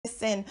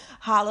Listen,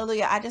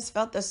 hallelujah. I just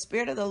felt the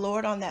Spirit of the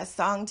Lord on that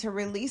song to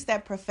release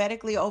that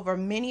prophetically over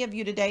many of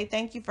you today.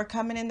 Thank you for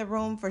coming in the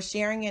room, for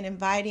sharing and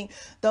inviting.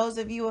 Those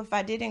of you, if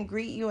I didn't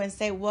greet you and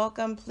say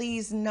welcome,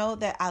 please know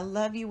that I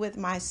love you with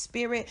my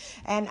spirit,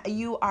 and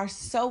you are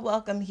so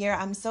welcome here.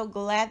 I'm so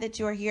glad that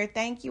you're here.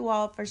 Thank you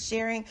all for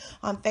sharing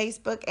on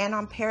Facebook and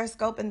on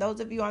Periscope, and those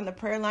of you on the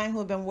prayer line who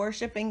have been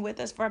worshiping with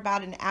us for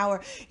about an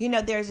hour. You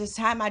know, there's this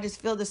time I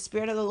just feel the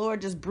Spirit of the Lord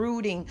just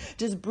brooding,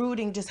 just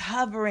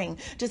hovering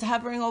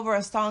over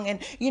a song.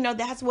 And, you know,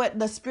 that's what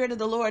the Spirit of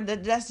the Lord,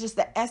 that's just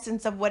the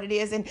essence of what it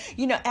is. And,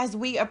 you know, as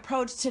we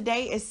approach,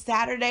 today is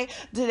Saturday.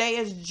 Today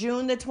is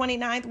June the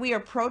 29th. We are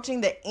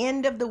approaching the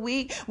end of the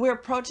week. We're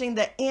approaching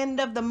the end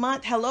of the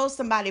month. Hello,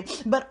 somebody.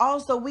 But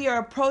also we are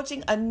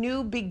approaching a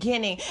new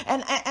beginning.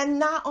 And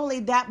not only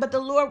that, but the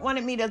Lord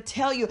wanted me to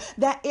tell you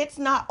that it's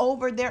not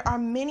over. There are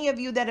many of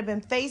you that have been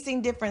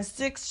facing different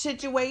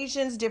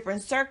situations,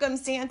 different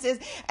circumstances.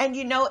 And,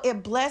 you know,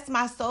 it blessed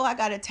my soul. I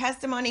got a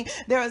testimony.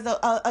 There was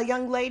a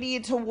young lady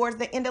towards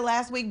the end of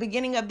last week,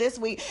 beginning of this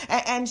week.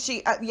 And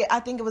she, I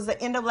think it was the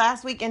end of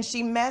last week. And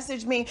she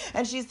messaged me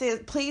and she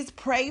said, please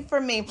pray for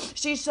me.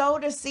 She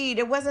sowed a seed.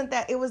 It wasn't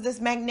that it was this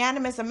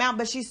magnanimous amount,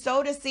 but she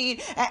sowed a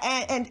seed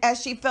and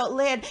as she felt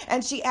led,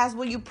 and she asked,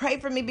 will you pray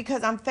for me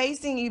because I'm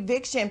facing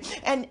eviction?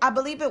 And I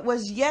believe it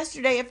was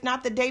yesterday, if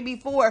not the day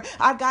before,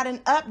 I got an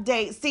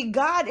update. See,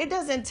 God, it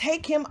doesn't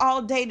take him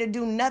all day to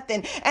do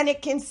nothing. And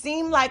it can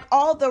seem like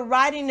all the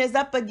writing is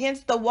up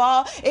against the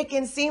wall. It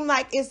can seem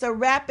like it's a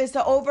wrap, it's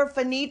a over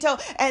finito.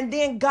 And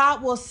then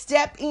God will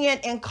step in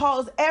and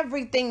cause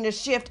everything to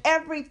shift,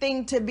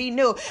 everything to be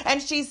new.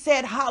 And she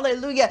said,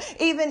 hallelujah.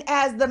 Even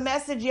as the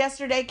message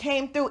yesterday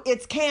came through,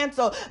 it's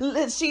canceled.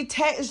 She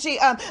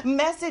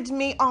messaged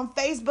me on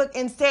Facebook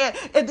and said,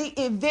 the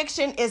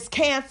eviction is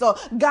canceled.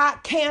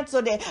 God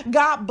canceled it.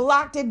 God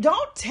blocked it.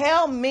 Don't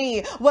tell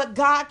me what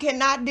God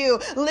cannot do.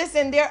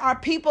 Listen, there are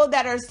people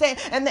that are saying,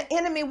 and the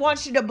enemy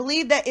wants you to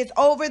believe that it's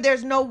over.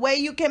 There's no way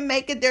you can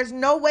make it. There's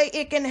no way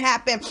it can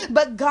happen.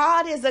 But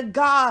God is a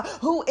God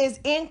who is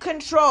in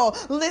control.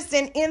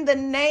 Listen, in the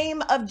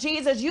name of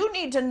Jesus, you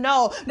need to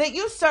know that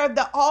you serve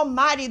the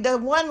Almighty, the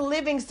one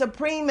living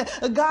supreme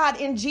God,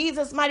 in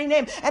Jesus' mighty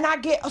name. And I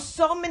get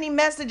so many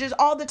messages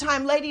all the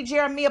time. Lady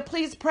JereMia,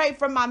 please pray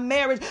for my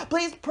marriage.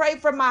 Please pray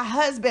for my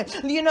husband.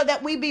 You know,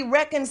 that we be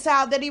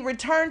reconciled, that he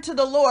return to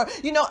the Lord,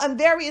 you know, in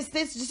various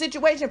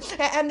situations.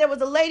 And there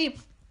was a lady,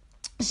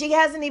 she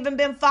hasn't even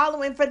been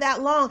following for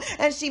that long,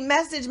 and she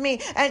messaged me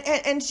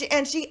and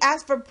she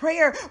asked for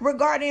prayer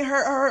regarding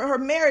her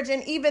marriage.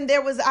 And even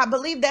there was, I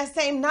believe that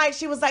same night,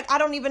 she was like, I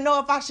don't even know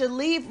if I should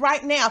leave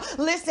right now.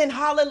 Listen,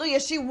 hallelujah.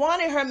 She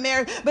wanted her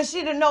marriage, but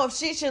she didn't know if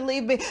she should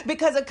leave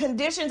because of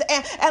conditions.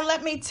 And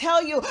let me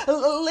tell you,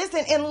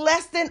 listen, in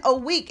less than a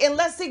week,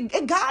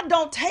 God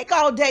don't take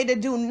all day to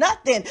do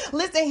nothing.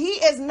 Listen, he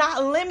is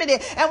not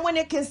limited. And when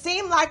it can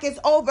seem like it's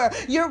over,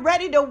 you're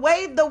ready to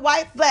wave the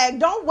white flag.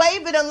 Don't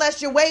wave it unless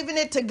you're waving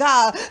it to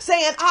God,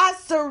 saying, I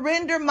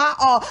surrender my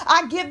all.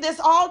 I give this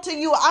all to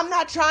you. I'm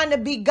not trying to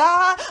be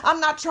God. I'm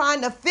not trying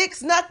to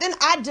fix nothing.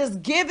 I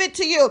just give it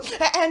to you.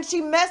 And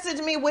she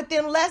messaged me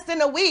within less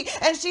than a week,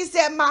 and she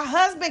said, my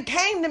husband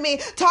came to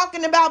me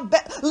talking about,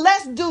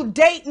 let's do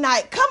date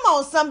night. Come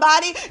on,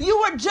 somebody. You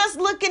were just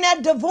looking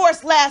at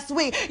divorce last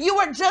week. You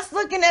were just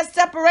looking at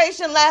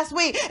separation last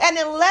week. And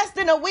in less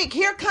than a week,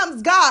 here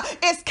comes God.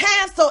 It's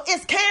canceled.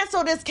 It's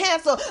canceled. It's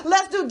canceled.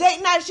 Let's do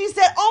date night. She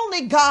said,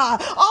 only God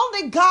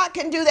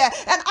can do that.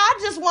 And I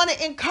just want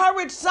to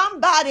encourage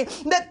somebody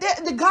that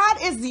the God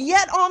is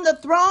yet on the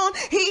throne.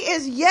 He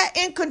is yet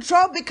in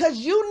control, because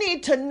you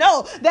need to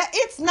know that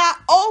it's not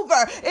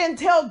over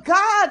until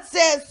God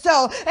says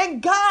so.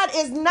 And God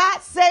is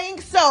not saying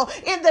so.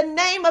 In the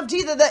name of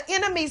Jesus, the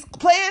enemy's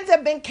plans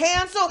have been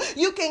canceled.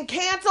 You can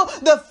cancel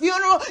the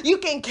funeral. You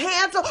can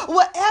cancel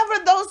whatever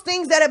those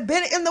things that have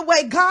been in the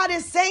way. God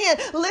is saying,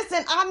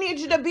 listen, I need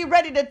you to be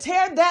ready to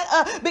tear that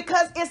up,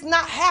 because it's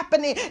not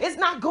happening. It's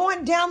not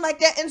going down like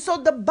that. And so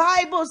the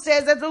Bible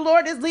says, as the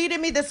Lord is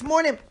leading me this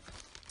morning,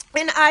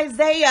 in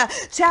Isaiah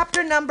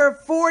chapter number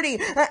 40,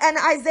 and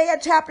Isaiah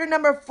chapter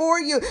number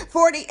 40,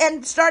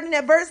 and starting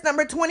at verse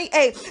number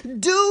 28,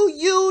 do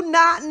you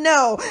not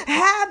know?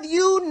 Have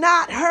you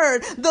not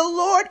heard? The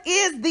Lord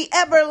is the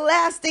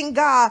everlasting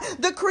God,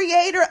 the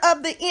creator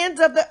of the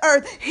ends of the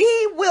earth.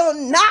 He will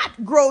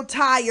not grow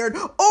tired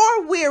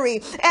or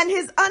weary, and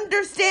his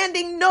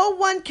understanding no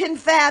one can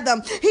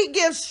fathom. He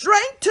gives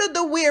strength to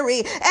the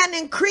weary and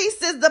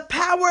increases the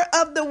power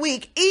of the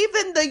weak.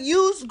 Even the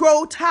youths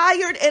grow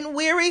tired and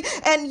weary,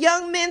 and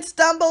young men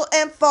stumble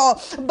and fall.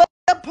 But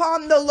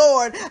upon the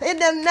Lord.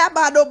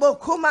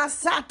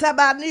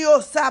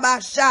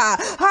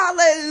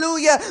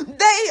 Hallelujah.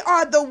 They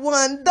are the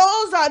one.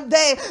 Those are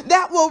they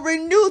that will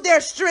renew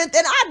their strength.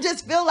 And I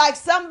just feel like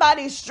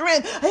somebody's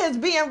strength is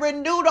being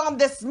renewed on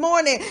this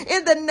morning.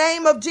 In the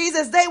name of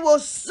Jesus, they will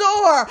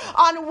soar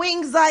on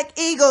wings like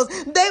eagles.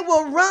 They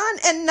will run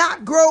and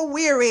not grow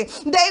weary.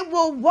 They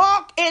will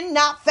walk and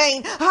not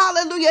faint.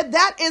 Hallelujah.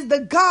 That is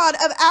the God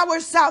of our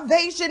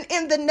salvation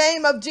in the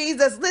name of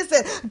Jesus.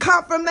 Listen,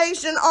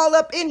 confirmation all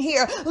up up in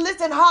here.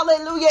 Listen,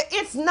 hallelujah.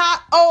 It's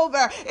not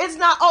over. It's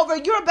not over.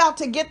 You're about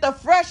to get the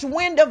fresh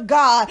wind of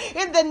God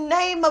in the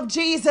name of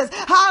Jesus.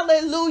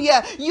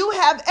 Hallelujah. You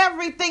have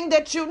everything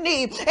that you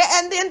need.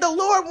 And then the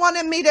Lord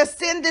wanted me to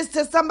send this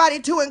to somebody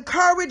to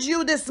encourage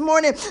you this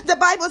morning. The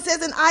Bible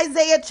says in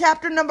Isaiah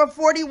chapter number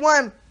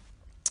 41.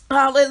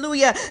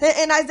 Hallelujah.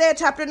 In Isaiah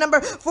chapter number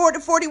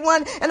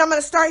 41, and I'm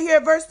going to start here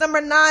at verse number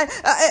 9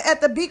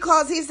 at the B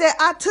clause. He said,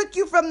 I took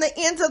you from the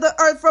ends of the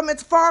earth, from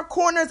its far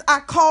corners I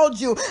called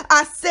you.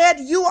 I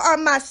said, you are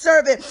my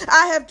servant.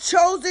 I have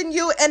chosen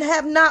you and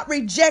have not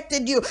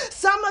rejected you.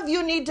 Some of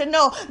you need to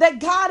know that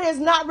God has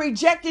not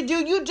rejected you.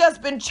 You've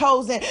just been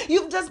chosen.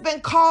 You've just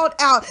been called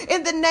out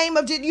in the name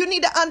of Jesus. You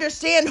need to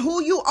understand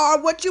who you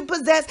are, what you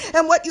possess,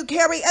 and what you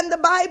carry. And the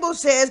Bible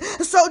says,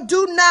 so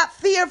do not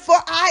fear, for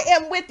I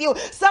am with you.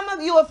 Some of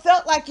you have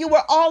felt like you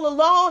were all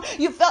alone.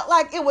 You felt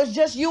like it was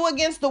just you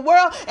against the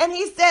world. And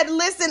he said,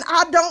 listen,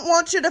 I don't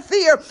want you to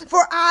fear,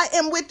 for I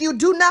am with you.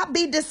 Do not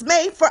be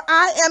dismayed, for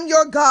I am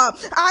your God.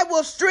 I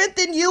will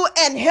strengthen you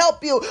and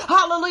help you.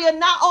 Hallelujah.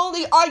 Not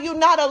only are you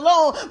not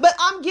alone, but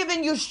I'm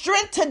giving you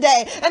strength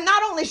today. And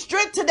not only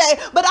strength today,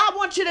 but I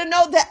want you to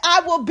know that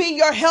I will be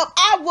your help.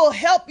 I will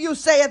help you,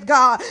 saith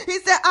God. He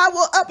said, I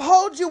will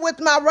uphold you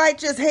with my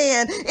righteous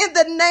hand. In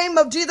the name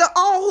of Jesus,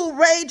 all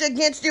who rage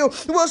against you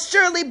will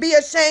surely be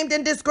ashamed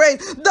and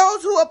disgrace.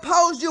 Those who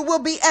oppose you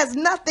will be as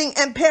nothing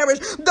and perish.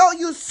 Though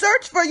you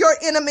search for your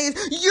enemies,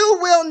 you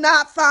will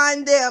not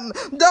find them.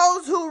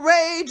 Those who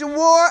wage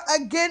war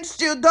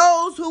against you,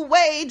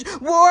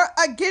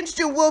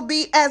 will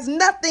be as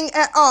nothing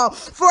at all.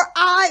 For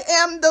I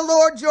am the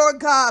Lord your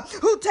God,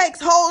 who takes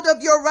hold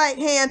of your right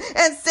hand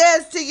and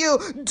says to you,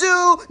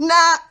 do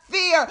not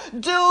fear.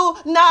 Do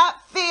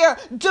not fear.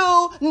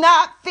 Do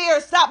not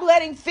fear. Stop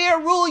letting fear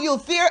rule you.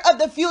 Fear of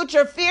the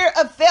future, fear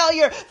of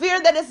failure,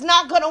 fear that it's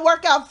not going to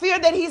work out, fear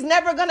that he's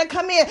never going to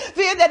come in,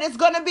 fear that it's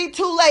going to be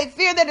too late,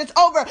 fear that it's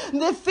over.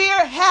 The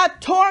fear had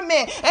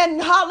torment.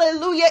 And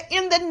hallelujah,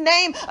 in the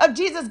name of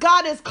Jesus,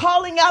 God is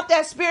calling out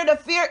that spirit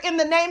of fear in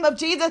the name of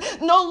Jesus.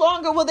 No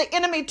longer will the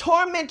enemy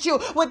torment you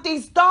with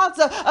these thoughts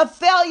of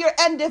failure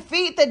and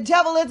defeat. The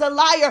devil is a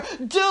liar.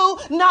 Do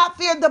not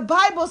fear. The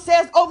Bible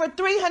says over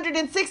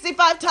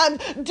 365 times,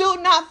 do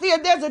not fear.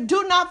 There's a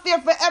do not fear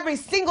for every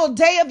single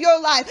day of your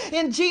life.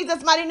 In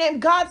Jesus' mighty name,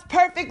 God's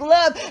perfect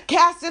love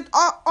casteth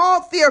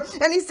all fear.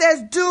 And he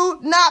says, do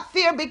not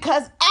fear,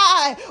 because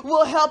I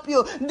will help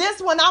you.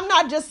 This one, I'm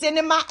not just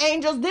sending my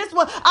angels. This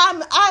one,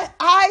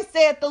 I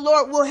said the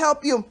Lord will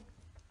help you.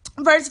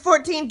 Verse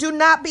 14, do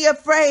not be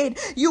afraid,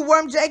 you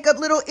worm Jacob,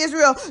 little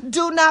Israel.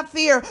 Do not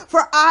fear,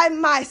 for I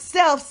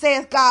myself,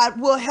 saith God,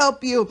 will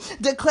help you,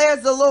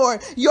 declares the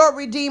Lord, your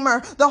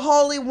Redeemer, the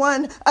Holy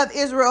One of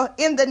Israel.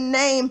 In the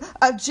name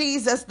of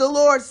Jesus, the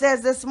Lord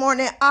says this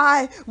morning,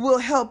 I will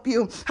help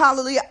you.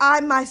 Hallelujah.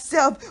 I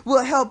myself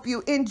will help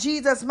you in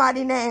Jesus'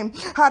 mighty name.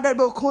 And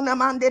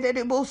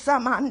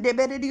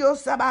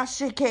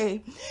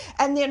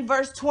then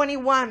verse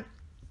 21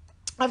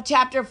 of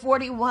chapter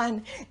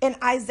 41 in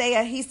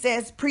Isaiah, he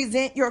says,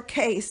 present your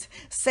case,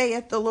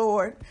 saith the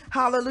Lord.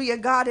 Hallelujah.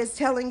 God is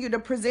telling you to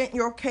present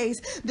your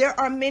case. There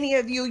are many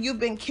of you, you've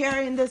been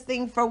carrying this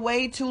thing for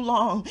way too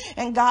long.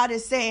 And God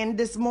is saying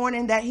this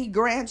morning that he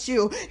grants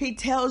you, he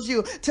tells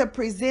you to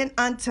present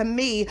unto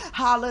me,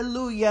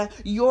 hallelujah,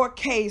 your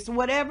case.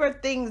 Whatever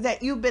things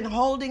that you've been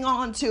holding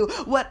on to,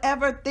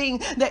 whatever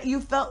thing that you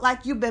felt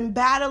like you've been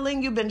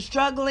battling, you've been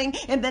struggling,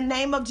 in the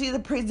name of Jesus,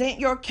 present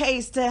your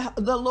case to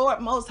the Lord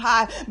Most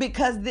High.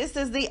 Because this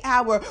is the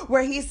hour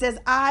where he says,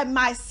 I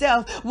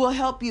myself will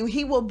help you.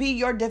 He will be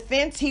your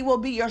defense. He will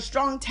be your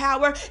strong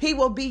tower. He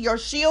will be your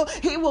shield.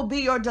 He will be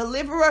your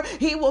deliverer.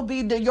 He will be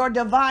your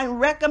divine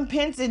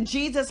recompense in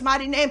Jesus'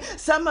 mighty name.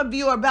 Some of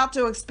you are about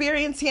to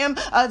experience him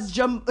as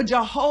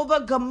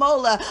Jehovah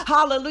Gamola.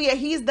 Hallelujah.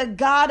 He's the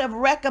God of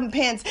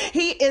recompense.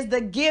 He is the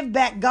give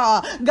back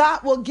God.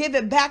 God will give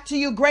it back to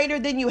you greater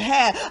than you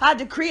had. I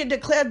decree and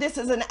declare this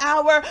is an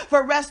hour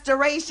for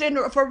restoration,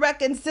 for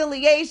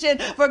reconciliation,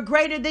 for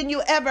greater than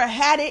you ever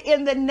had it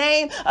in the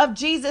name of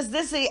Jesus.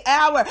 This is the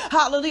hour,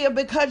 hallelujah,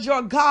 because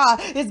your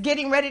God is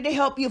getting ready to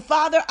help you.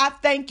 Father, I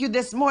thank you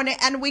this morning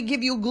and we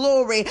give you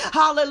glory,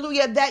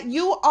 hallelujah, that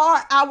you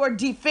are our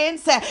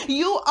defense,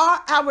 you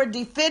are our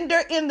defender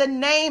in the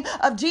name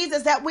of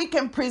Jesus, that we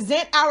can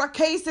present our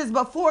cases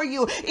before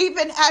you,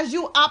 even as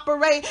you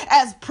operate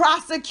as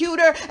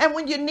prosecutor, and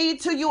when you need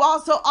to, you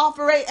also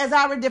operate as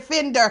our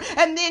defender,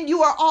 and then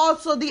you are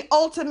also the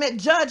ultimate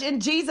judge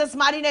in Jesus'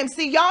 mighty name.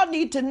 See, y'all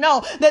need to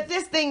know that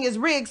this thing is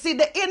rigged. See,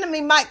 the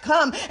enemy might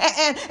come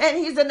and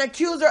he's an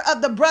accuser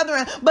of the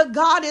brethren, but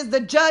God is the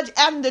judge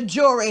and the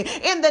jury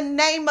in the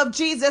name of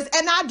Jesus.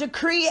 And I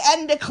decree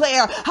and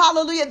declare,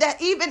 hallelujah,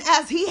 that even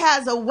as he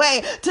has a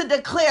way to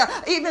declare,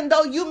 even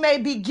though you may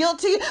be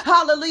guilty,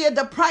 hallelujah,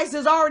 the price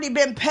has already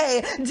been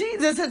paid.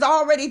 Jesus has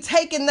already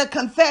taken the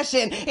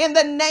confession in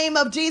the name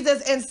of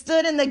Jesus and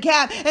stood in the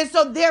gap. And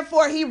so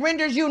therefore he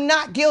renders you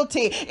not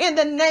guilty in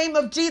the name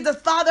of Jesus.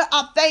 Father,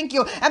 I thank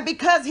you. And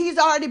because he's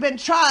already been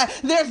tried,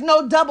 there there's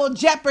no double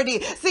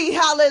jeopardy. See,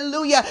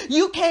 hallelujah.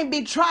 You can't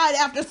be tried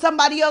after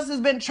somebody else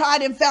has been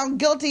tried and found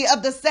guilty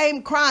of the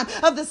same crime,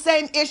 of the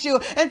same issue.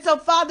 And so,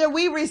 Father,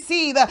 we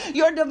receive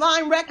your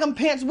divine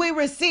recompense. We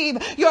receive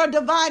your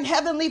divine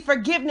heavenly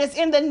forgiveness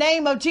in the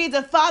name of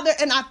Jesus, Father.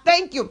 And I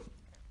thank you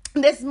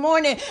this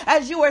morning,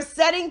 as you are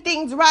setting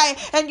things right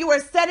and you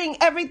are setting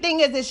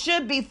everything as it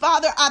should be.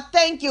 Father, I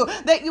thank you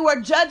that you are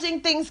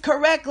judging things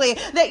correctly,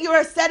 that you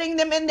are setting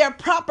them in their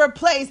proper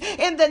place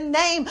in the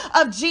name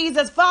of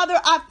Jesus. Father,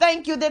 I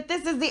thank you that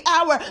this is the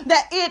hour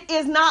that it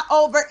is not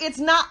over. It's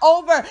not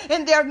over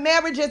in their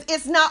marriages.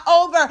 It's not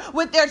over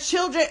with their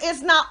children.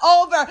 It's not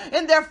over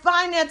in their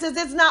finances.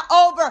 It's not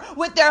over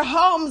with their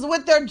homes,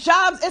 with their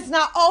jobs. It's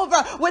not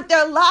over with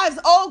their lives.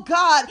 Oh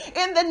God,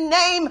 in the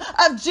name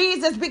of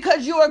Jesus,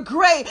 because you are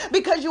great,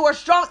 because you are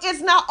strong. It's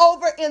not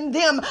over in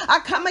them. I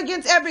come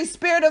against every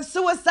spirit of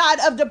suicide,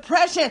 of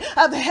depression,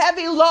 of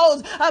heavy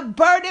loads, of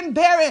burden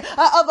bearing,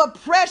 of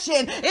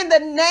oppression in the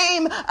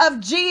name of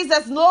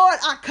Jesus. Lord,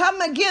 I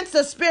come against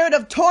the spirit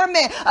of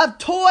torment, of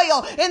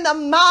toil in the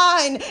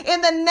mind.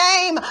 In the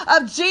name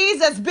of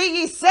Jesus, be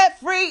ye set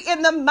free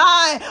in the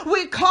mind.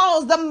 We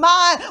cause the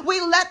mind, we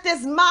let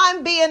this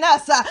mind be in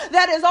us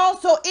that is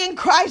also in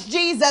Christ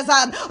Jesus.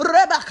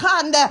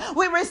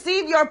 We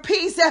receive your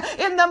peace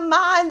in the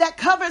mind that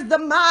covers the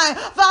mind.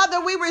 Father,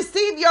 we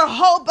receive your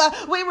hope.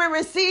 We will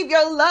receive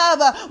your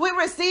love. We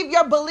receive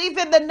your belief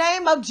in the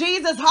name of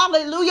Jesus.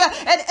 Hallelujah.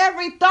 And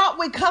every thought,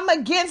 we come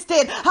against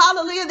it.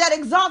 Hallelujah. That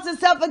exalts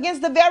itself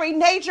against the very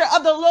nature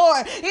of the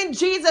Lord. In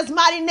Jesus'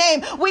 mighty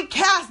name, we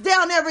cast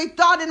down every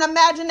thought and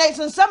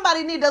imagination.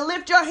 Somebody need to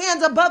lift your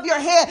hands above your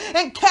head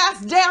and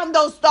cast down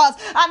those thoughts.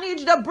 I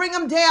need you to bring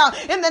them down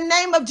in the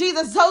name of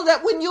Jesus, so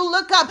that when you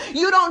look up,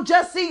 you don't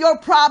just see your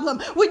problem.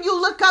 When you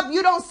look up,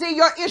 you don't see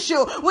your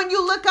issue. When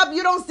you look up,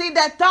 you don't see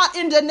that thought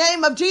in the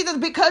name of Jesus,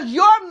 because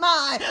your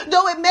mind,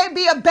 though it may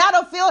be a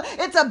battlefield,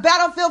 it's a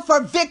battlefield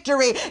for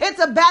victory. It's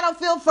a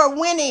battlefield for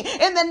winning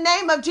in the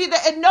name of Jesus,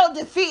 and no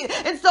defeat.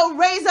 And so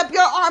raise up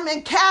your arm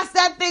and cast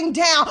that thing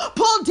down.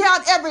 Pull down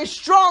every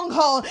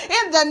stronghold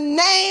in the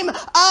name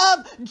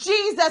of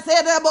Jesus.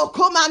 In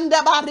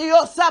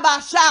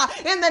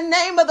the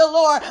name of the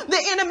Lord,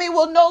 the enemy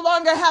will no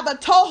longer have a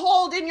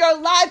toehold in your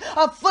life,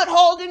 a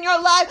foothold in your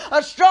life,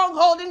 a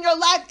stronghold in your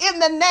life. In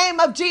the name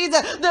of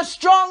Jesus, the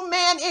strong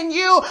man in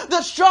you,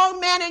 the strong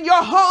man in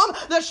your home,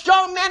 the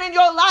strong man in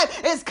your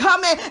life is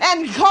coming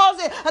and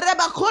causing,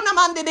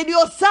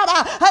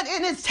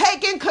 and is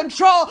taking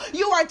control.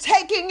 You are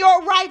taking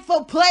your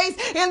rightful place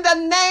in the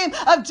name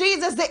of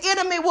Jesus. The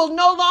enemy will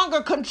no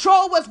longer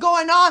control what's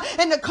going on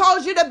and to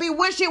cause you to be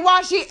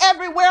wishy-washy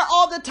everywhere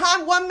all the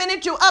time. 1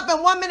 minute you up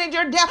and 1 minute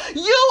you're down.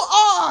 You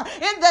are,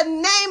 in the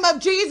name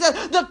of Jesus,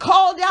 the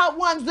called out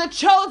ones, the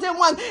chosen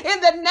ones,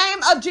 in the name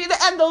of Jesus.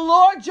 And the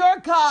Lord your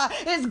God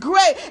is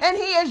great, and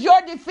he is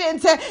your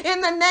defense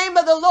in the name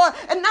of the Lord.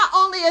 And not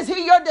only is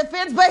he your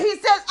defense, but he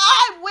says,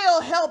 I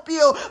will help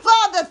you.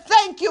 Father,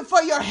 thank you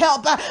for your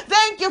help.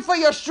 Thank you for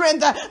your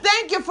strength.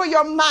 Thank you for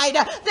your might.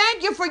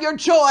 Thank you for your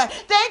joy.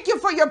 Thank you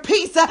for your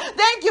peace.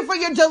 Thank you for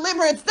your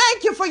deliverance.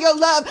 Thank you for your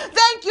love.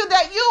 Thank you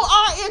that you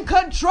are in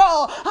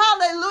control.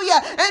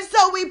 Hallelujah. And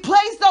so we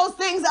place those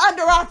things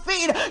under our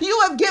feet. You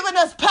have given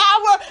us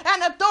power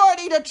and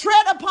authority to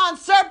tread upon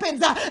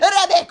serpents. And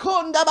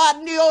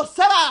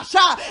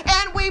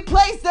we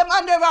place them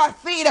under our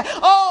feet.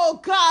 Oh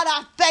God,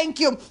 I thank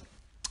you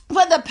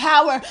for the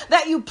power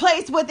that you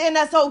place within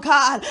us, oh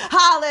God.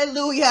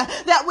 Hallelujah.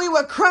 That we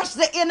will crush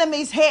the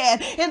enemy's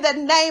head in the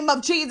name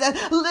of Jesus.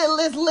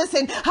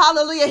 Listen,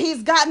 hallelujah.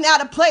 He's gotten out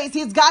of place.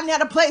 He's gotten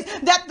out of place.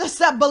 That the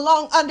stuff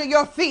belong under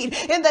your feet.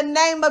 In the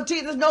name of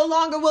Jesus, no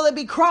longer will it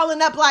be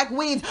crawling up like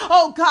weeds.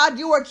 Oh God,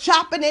 you are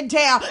chopping it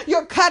down.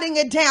 You're cutting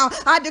it down.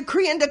 I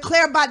decree and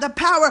declare by the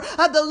power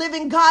of the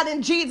living God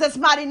in Jesus'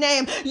 mighty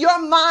name. Your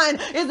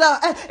mind is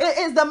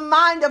the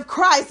mind of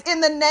Christ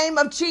in the name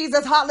of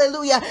Jesus.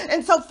 Hallelujah.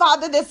 And so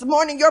Father, this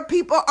morning, your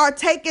people are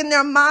taking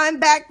their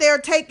mind back. They're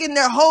taking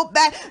their hope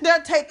back.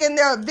 They're taking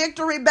their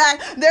victory back.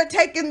 They're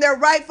taking their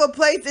rightful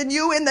place in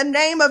you in the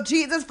name of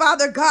Jesus,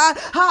 Father God.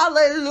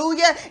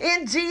 Hallelujah.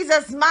 In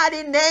Jesus'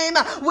 mighty name,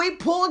 we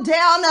pull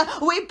down,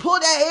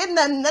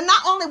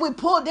 not only we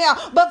pull down,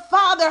 but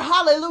Father,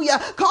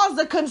 hallelujah, cause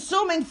the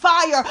consuming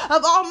fire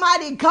of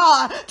Almighty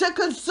God to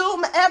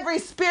consume every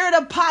spirit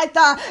of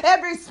Python,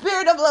 every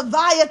spirit of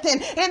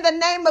Leviathan in the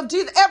name of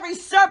Jesus, every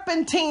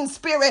serpentine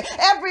spirit,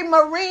 every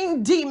marine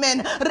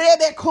demon,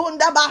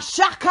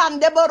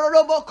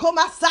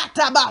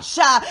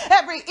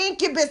 every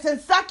incubus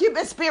and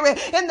succubus spirit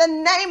in the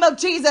name of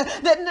Jesus,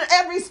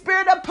 every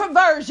spirit of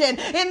perversion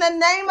in the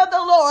name of the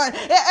Lord,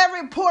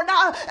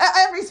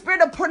 every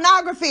spirit of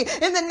pornography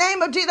in the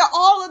name of Jesus,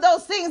 all of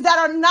those things that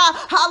are not,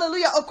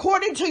 hallelujah,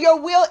 according to your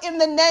will in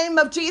the name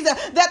of Jesus,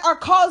 that are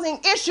causing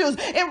issues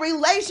in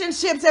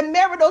relationships and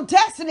marital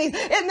destinies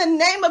in the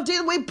name of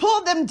Jesus, we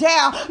pull them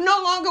down.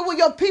 No longer will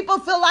your people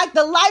feel like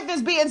the life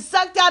is being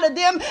sucked sucked out of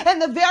them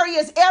and the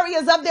various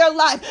areas of their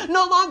life.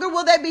 No longer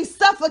will they be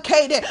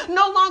suffocated.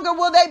 No longer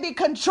will they be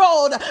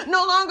controlled.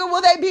 No longer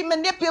will they be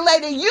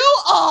manipulated. You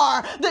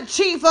are the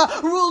chief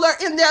ruler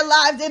in their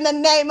lives in the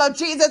name of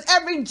Jesus.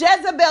 Every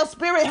Jezebel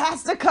spirit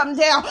has to come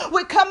down.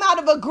 We come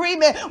out of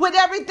agreement with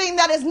everything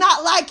that is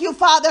not like you,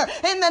 Father,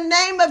 in the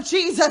name of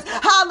Jesus.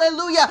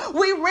 Hallelujah.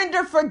 We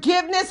render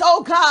forgiveness,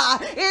 oh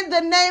God, in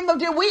the name of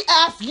Jesus. We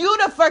ask you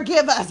to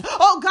forgive us,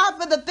 oh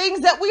God, for the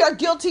things that we are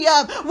guilty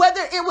of,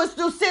 whether it was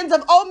through sins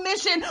of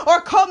omission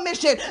or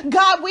commission.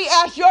 God, we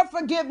ask your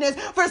forgiveness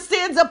for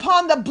sins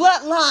upon the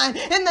bloodline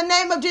in the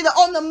name of Jesus,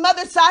 on the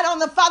mother's side, on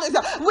the father's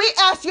side. We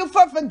ask you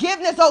for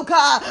forgiveness, oh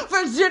God,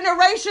 for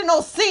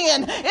generational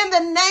sin in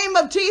the name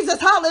of Jesus.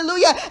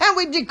 Hallelujah. And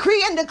we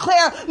decree and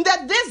declare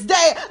that this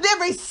day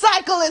every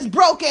cycle is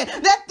broken,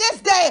 that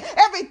this day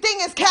everything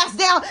is cast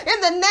down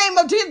in the name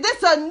of Jesus.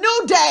 This is a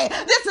new day.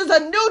 This is a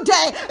new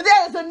day.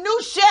 There is a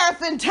new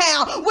sheriff in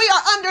town. We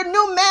are under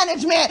new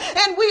management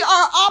and we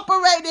are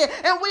operating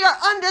and we are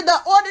under the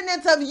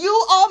ordinance of you,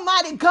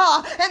 Almighty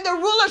God, and the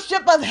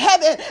rulership of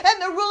heaven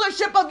and the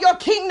rulership of your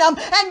kingdom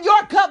and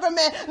your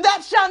government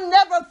that shall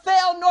never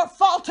fail nor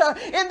falter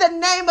in the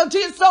name of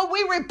Jesus. So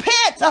we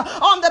repent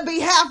on the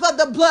behalf of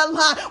the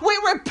bloodline. We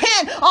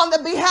repent on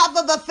the behalf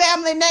of the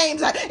family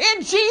names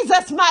in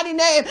Jesus' mighty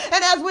name.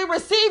 And as we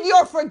receive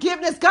your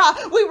forgiveness,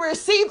 God, we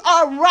receive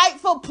our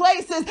rightful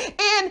places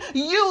in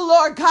you,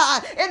 Lord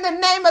God, in the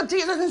name of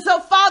Jesus. And so,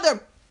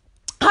 Father,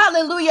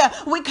 hallelujah,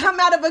 we come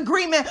out of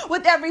agreement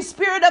with every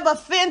spirit of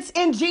offense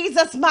in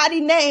Jesus'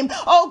 mighty name,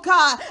 oh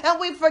God, and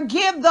we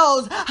forgive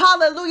those,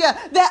 hallelujah,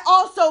 that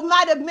also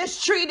might have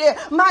mistreated,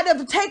 might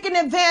have taken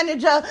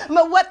advantage of,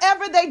 but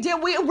whatever they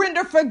did, we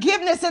render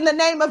forgiveness in the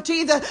name of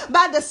Jesus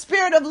by the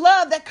spirit of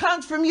love that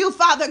comes from you,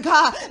 Father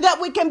God,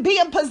 that we can be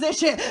in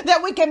position,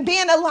 that we can be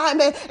in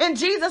alignment in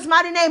Jesus'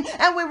 mighty name,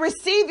 and we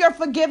receive your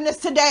forgiveness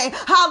today.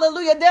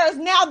 Hallelujah. There is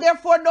now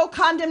therefore no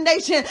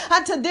condemnation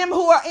unto them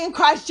who are in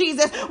Christ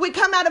Jesus. We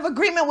come out of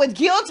agreement with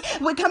guilt.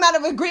 We come out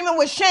of agreement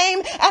with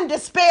shame and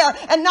despair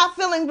and not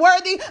feeling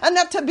worthy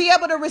enough to be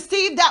able to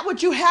receive that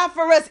which you have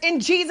for us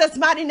in Jesus'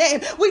 mighty name.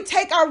 We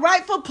take our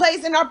rightful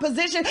place in our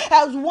position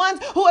as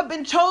ones who have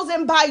been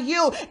chosen by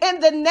you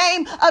in the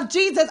name of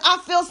Jesus. I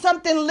feel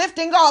something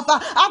lifting off.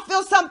 I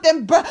feel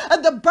something,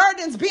 the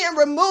burdens being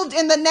removed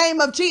in the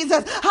name of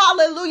Jesus.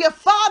 Hallelujah.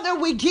 Father,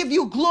 we give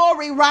you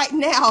glory right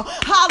now.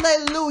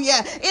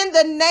 Hallelujah. In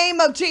the name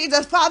of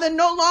Jesus, Father,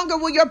 no longer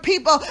will your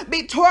people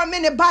be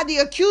tormented by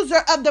the accuser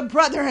of the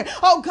brethren.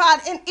 Oh God,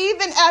 and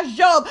even as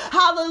Job,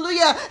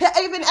 hallelujah,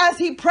 even as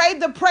he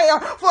prayed the prayer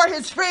for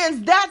his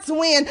friends, that's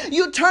when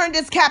you turned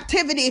his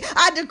captivity.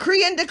 I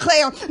decree and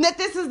declare that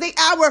this is the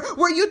hour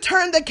where you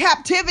turn the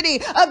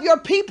captivity of your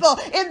people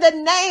in the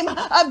name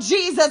of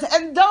Jesus.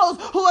 And those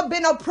who have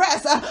been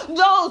oppressed,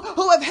 those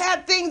who have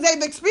had things,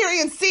 they've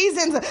experienced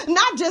seasons,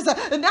 not just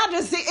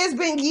it's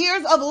been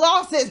years of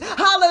losses.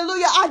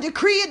 Hallelujah. I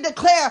decree and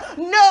declare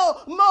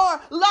no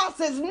more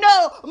losses,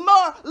 no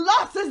more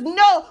losses,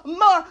 no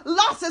more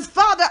losses.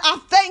 Father, I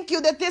thank you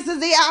that this is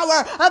the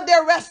hour of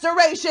their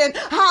restoration.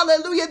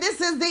 Hallelujah. This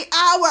is the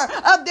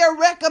hour of their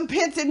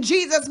recompense in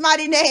Jesus'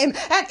 mighty name.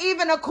 And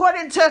even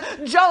according to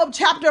Job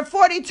chapter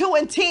 42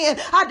 and 10,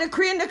 I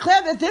decree and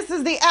declare that this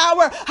is the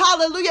hour,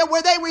 hallelujah,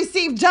 where they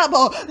receive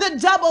double, the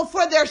double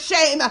for their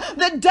shame,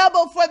 the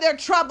double for their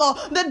trouble,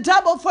 the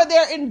double for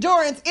their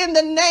endurance in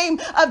the name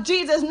of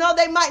Jesus. No,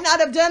 they might not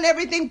have done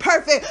everything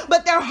perfect,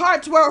 but their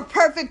hearts were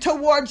perfect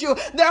towards you.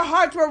 Their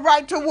hearts were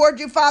right towards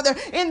you, Father,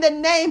 in the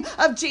name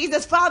of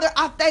Jesus. Father,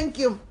 I thank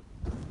you.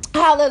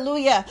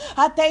 Hallelujah.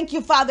 I thank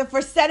you, Father,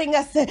 for setting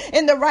us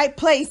in the right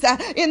place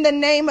in the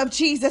name of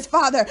Jesus,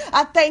 Father.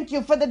 I thank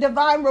you for the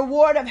divine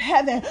reward of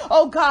heaven.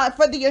 Oh God,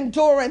 for the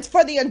endurance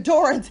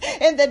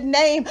in the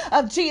name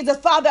of Jesus.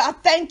 Father, I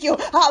thank you,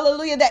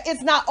 hallelujah, that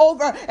it's not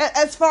over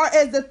as far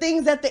as the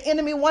things that the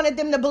enemy wanted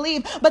them to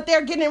believe, but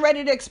they're getting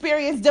ready to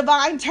experience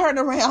divine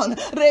turnaround.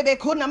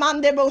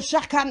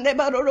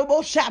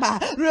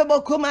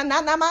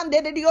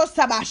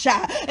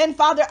 And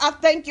Father, I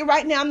thank you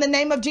right now in the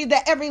name of Jesus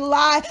that every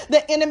lie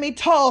the enemy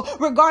told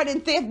regarding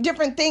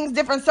different things,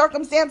 different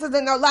circumstances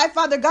in their life,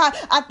 Father God,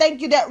 I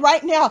thank you that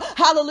right now,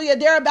 hallelujah,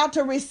 they're about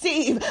to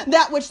receive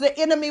that which the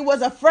enemy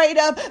was afraid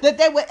of, that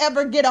they would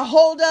ever get a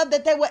hold of,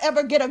 that they would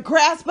ever get a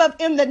grasp of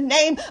in the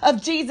name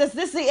of Jesus.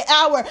 This is the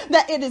hour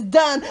that it is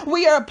done.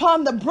 We are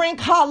upon the brink,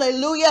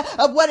 hallelujah,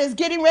 of what is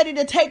getting ready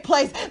to take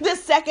place.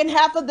 This second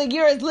half of the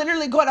year is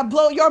literally going to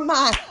blow your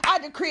mind. I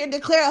decree and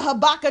declare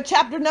Habakkuk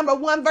chapter number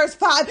 1 verse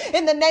 5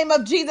 in the name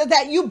of Jesus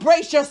that you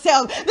brace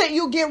yourself, that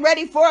you get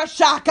ready for for a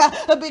shock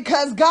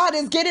because God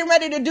is getting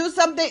ready to do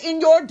something in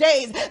your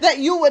days that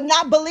you would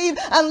not believe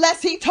unless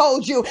he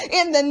told you.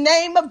 In the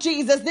name of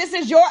Jesus, this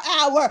is your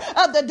hour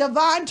of the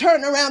divine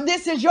turnaround.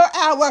 This is your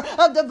hour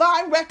of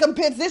divine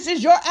recompense. This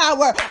is your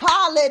hour.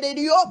 Hallelujah.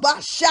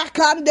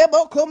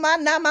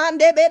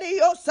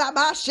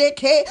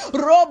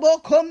 Robo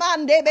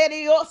komande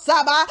berio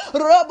saba,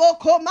 robo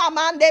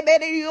komamande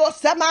berio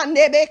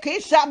samande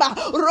bekishaba,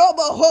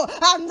 robo ho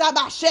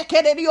andaba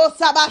shekerio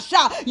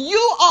sabasha.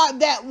 You are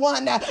that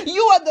one.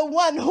 You are the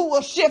one who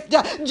will shift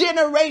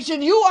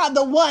generation. You are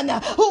the one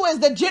who is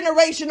the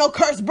generational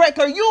curse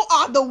breaker. You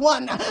are the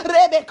one.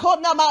 Rebe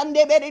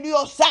konamande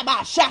berio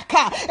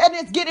sabashaka. And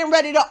it's getting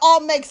ready to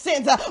all make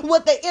sense.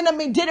 What the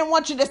enemy didn't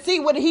want you to see,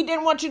 what he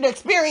didn't want you to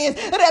experience.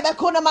 Rebe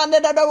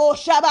konamande berio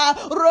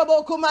shaba,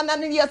 robo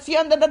kumanani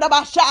yasianda.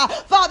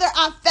 Father,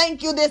 I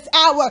thank you this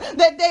hour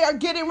that they are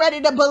getting ready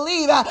to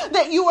believe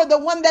that you are the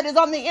one that is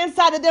on the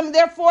inside of them.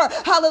 Therefore,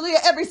 hallelujah,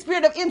 every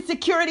spirit of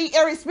insecurity,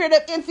 every spirit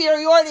of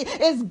inferiority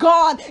is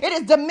gone. It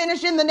is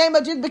diminished in the name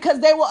of Jesus, because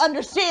they will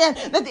understand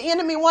that the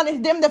enemy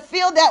wanted them to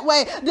feel that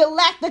way, to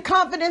lack the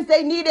confidence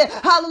they needed.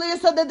 Hallelujah,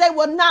 so that they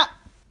will not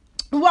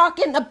walk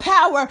in the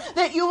power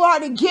that you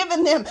already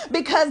given them,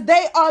 because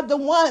they are the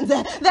ones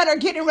that are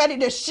getting ready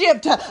to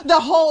shift the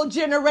whole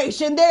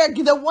generation. They're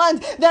the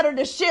ones that are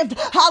to shift,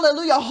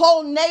 hallelujah,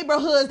 whole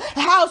neighborhoods,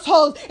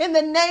 households, in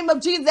the name of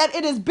Jesus, that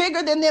it is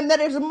bigger than them, that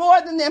it is more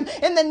than them,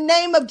 in the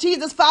name of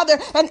Jesus, Father.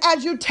 And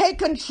as you take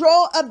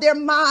control of their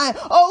mind,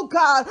 oh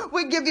God,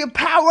 we give you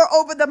power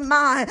over the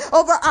mind,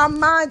 over our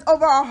minds,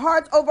 over our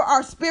hearts, over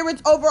our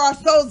spirits, over our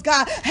souls.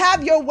 God,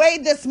 have your way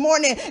this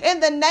morning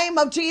in the name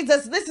of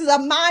Jesus. This is a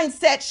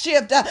mindset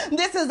shift.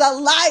 This is a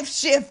life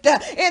shift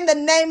in the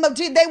name of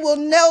Jesus. They will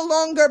no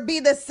longer be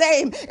the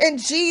same in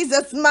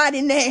Jesus'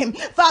 mighty name.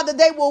 Father,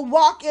 they will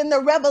walk in the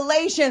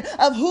revelation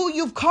of who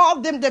you've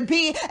called them to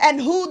be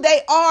and who they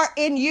are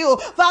in you.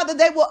 Father,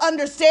 they will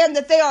understand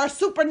that they are a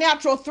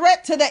supernatural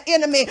threat to the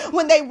enemy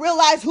when they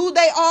realize who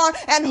they are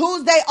and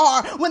whose they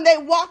are. When they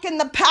walk in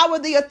the power,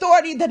 the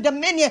authority, the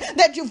dominion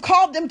that you've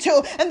called them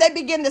to, and they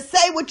begin to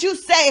say what you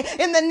say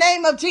in the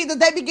name of Jesus.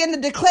 They begin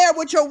to declare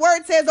what your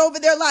word says over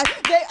their life.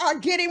 They are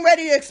getting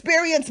ready to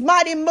experience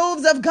mighty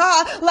moves of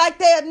God like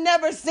they have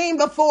never seen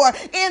before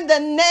in the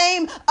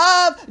name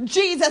of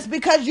Jesus,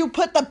 because you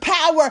put the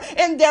power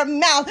in their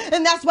mouth.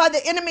 And that's why the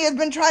enemy has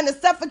been trying to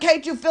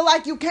suffocate you, feel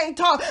like you can't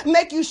talk,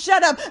 make you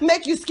shut up,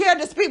 make you scared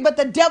to speak. But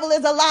the devil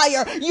is a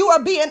liar. You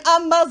are being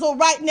unmuzzled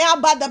right now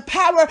by the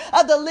power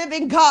of the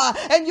living God,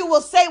 and you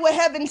will say what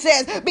heaven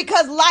says,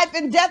 because life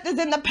and death is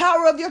in the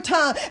power of your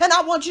tongue. And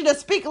I want you to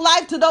speak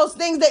life to those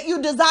things that you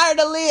desire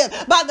to live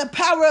by the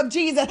power of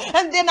Jesus.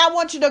 And then I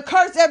want you to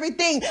curse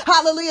everything,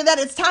 hallelujah, that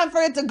it's time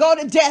for it to go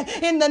to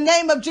death in the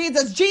name of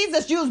Jesus.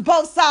 Jesus used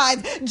both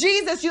sides.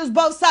 Jesus used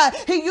both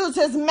sides. He used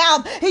his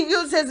mouth. He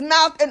used his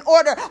mouth in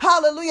order,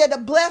 hallelujah, to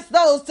bless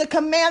those, to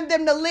command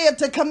them to live,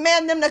 to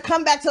command them to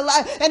come back to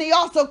life. And he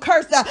also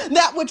cursed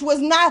that which was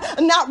not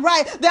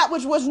right, that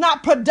which was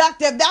not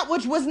productive, that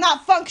which was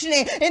not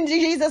functioning, in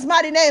Jesus'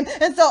 mighty name.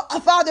 And so,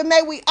 Father,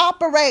 may we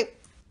operate,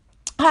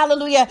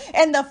 hallelujah,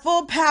 and the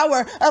full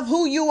power of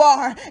who you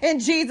are in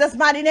Jesus'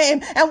 mighty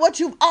name, and what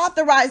you've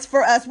authorized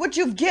for us, what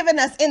you've given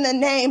us in the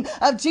name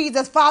of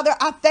Jesus. Father,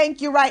 I thank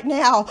you right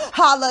now.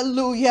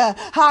 Hallelujah.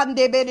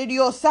 Hallelujah.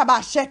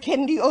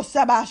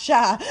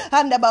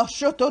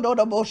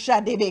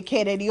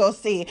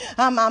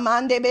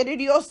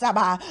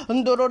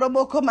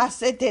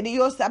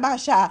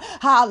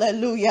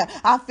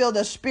 I feel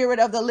the spirit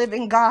of the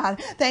living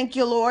God. Thank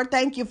you, Lord.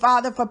 Thank you,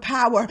 Father, for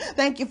power.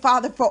 Thank you,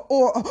 Father, for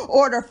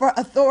order, for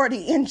authority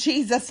in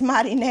Jesus'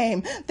 mighty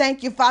name.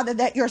 Thank you, Father,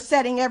 that you're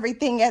setting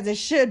everything as it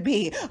should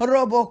be.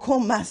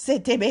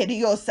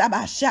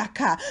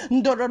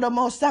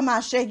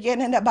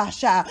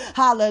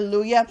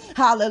 Hallelujah.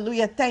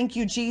 Hallelujah. Thank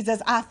you,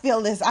 Jesus. I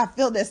feel this. I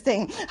feel this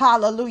thing.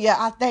 Hallelujah.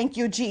 I thank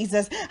you,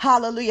 Jesus.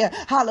 Hallelujah.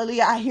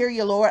 Hallelujah. I hear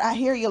you, Lord. I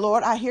hear you,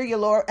 Lord. I hear you,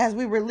 Lord, as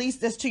we release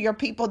this to your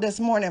people this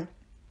morning.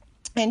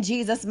 In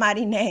Jesus'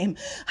 mighty name.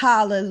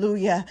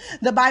 Hallelujah.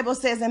 The Bible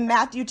says in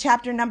Matthew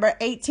chapter number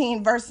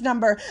 18, verse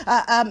number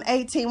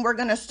 18, we're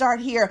going to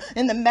start here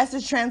in the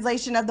Message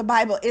translation of the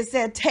Bible. It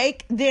said,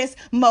 take this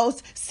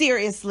most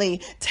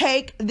seriously.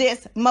 Take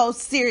this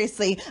most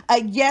seriously.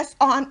 A yes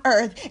on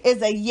earth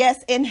is a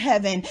yes in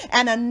heaven,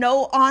 and a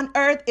no on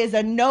earth is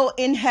a no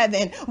in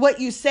heaven. What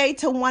you say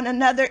to one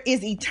another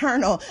is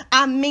eternal.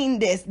 I mean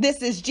this.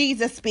 This is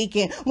Jesus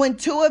speaking. When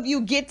two of you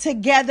get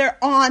together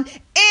on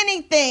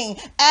anything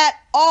at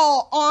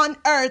all on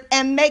earth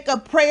and make a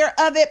prayer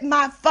of it,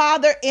 my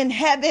Father in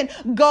heaven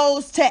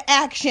goes to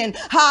action.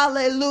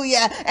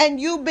 Hallelujah. And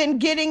you've been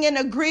getting in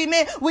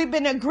agreement. We've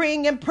been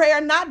agreeing in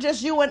prayer, not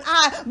just you and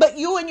I, but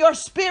you and your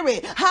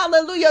spirit.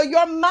 Hallelujah.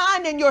 Your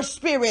mind and your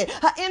spirit.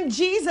 In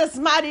Jesus'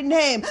 mighty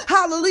name.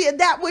 Hallelujah.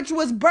 That which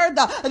was birthed,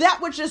 that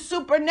which is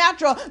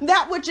supernatural,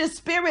 that which is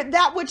spirit,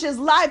 that which is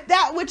life,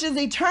 that which is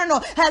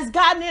eternal has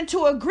gotten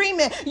into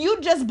agreement.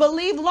 You just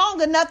believe long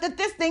enough that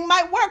this thing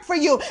might work for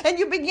you. And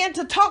you begin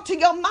to talk to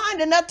your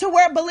mind enough to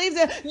where it believes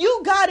it.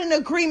 You got in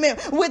agreement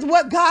with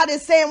what God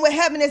is saying, what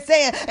heaven is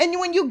saying. And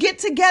when you get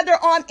together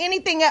on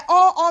anything at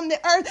all on the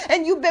earth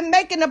and you've been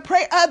making a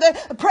prayer of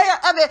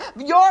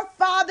it, your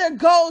Father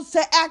goes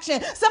to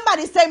action.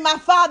 Somebody say, my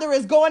Father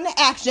is going to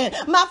action.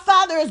 My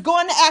Father is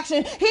going to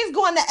action. He's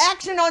going to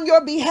action on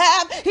your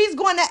behalf. He's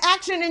going to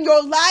action in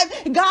your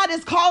life. God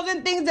is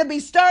causing things to be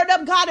stirred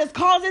up. God is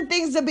causing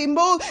things to be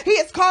moved. He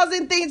is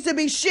causing things to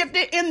be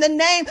shifted in the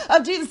name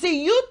of Jesus.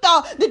 See, you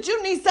thought that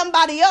you need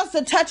somebody else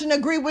to touch and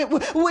agree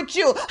with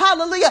you.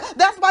 Hallelujah.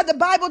 That's why the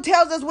Bible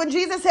tells us when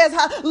Jesus says,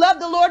 love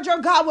the Lord your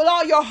God with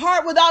all your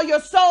heart, with all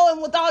your soul,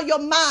 and with all your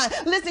mind.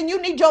 Listen,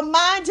 you need your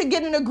mind to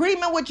get in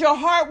agreement with your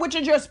heart, which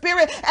is your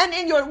spirit, and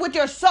with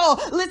your soul.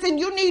 Listen,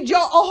 you need your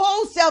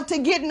whole self to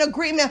get in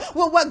agreement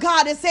with what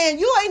God is saying.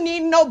 You ain't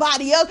needing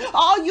nobody else.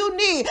 All you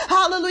need,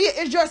 hallelujah,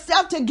 is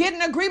yourself to get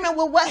in agreement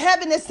with what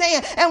heaven is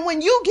saying. And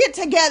when you get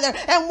together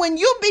and when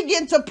you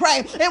begin to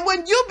pray and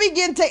when you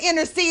begin to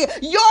intercede,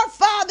 your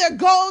Father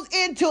goes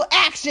into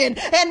action.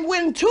 And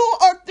when 2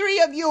 or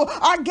 3 of you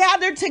are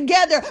gathered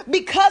together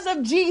because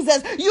of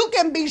Jesus, you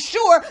can be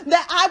sure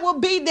that I will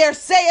be there,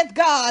 saith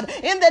God,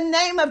 in the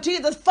name of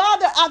Jesus.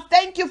 Father, I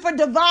thank you for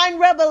divine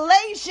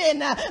revelation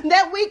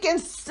that we can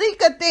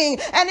seek a thing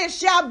and it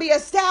shall be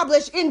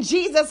established in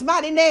Jesus'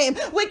 mighty name.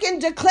 We can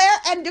declare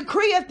and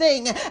decree a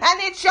thing and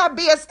it shall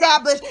be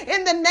established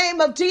in the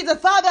name of Jesus.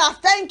 Father, I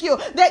thank you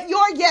that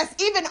your yes,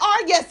 even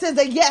our yes is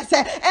a yes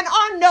and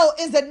our no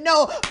is a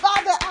no.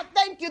 Father, I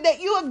thank you that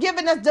you have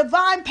given us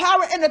divine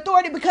power and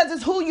authority because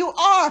it's who you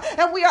are,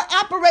 and we are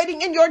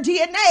operating in your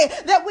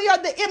DNA, that we are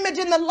the image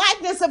and the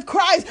likeness of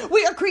Christ.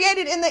 We are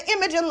created in the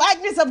image and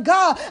likeness of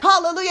God.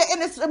 Hallelujah.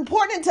 And it's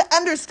important to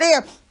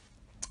understand,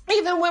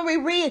 even when we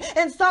read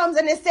in Psalms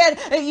and it said,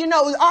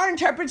 our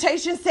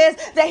interpretation says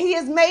that he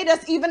has made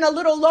us even a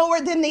little lower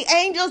than the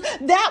angels.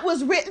 That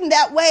was written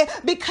that way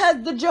because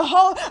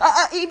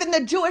even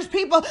the Jewish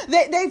people,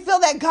 they feel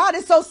that God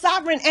is so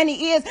sovereign, and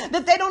he is,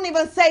 that they don't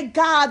even say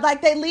God,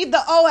 like they leave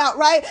the O out,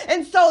 right?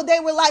 And so they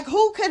were like,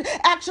 who could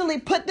actually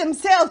put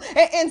themselves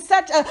in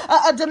such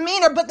a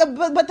demeanor? But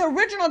the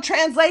original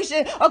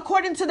translation,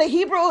 according to the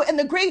Hebrew and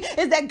the Greek,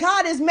 is that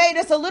God has made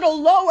us a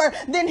little lower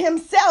than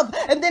himself,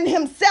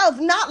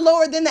 not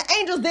lower than the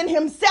angels, than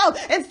himself.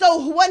 And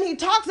so when he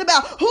talks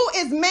about who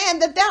is man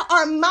that thou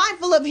art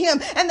mindful of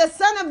him, and the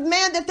son of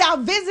man that thou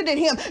visited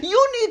him,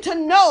 you need to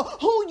know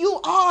who you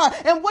are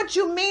and what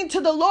you mean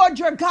to the Lord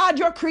your God,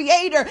 your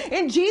creator,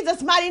 in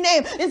Jesus' mighty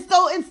name. And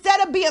so instead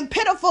of being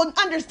pitiful,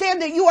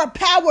 understand that you are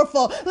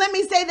powerful. Let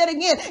me say that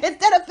again.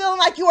 Instead of feeling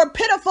like you are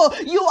pitiful,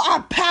 you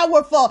are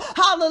powerful.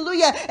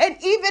 Hallelujah. And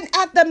even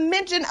at the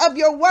mention of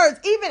your words,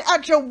 even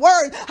at your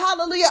words,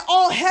 hallelujah,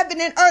 all heaven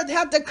and earth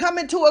have to come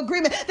into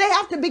agreement. They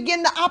have to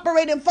begin to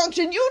operate and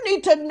function. You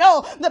need to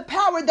know the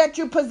power that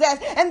you possess.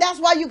 And that's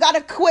why you got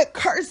to quit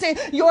cursing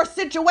your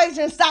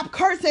situation. Stop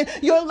cursing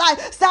your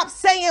life. Stop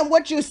saying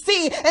what you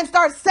see and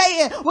start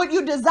saying what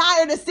you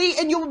desire to see,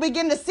 and you will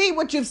begin to see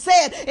what you've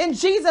said in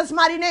Jesus'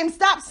 mighty name.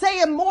 Stop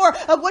saying more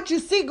of what you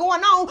see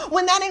going on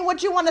when that ain't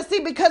what you want to see,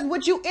 because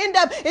what you end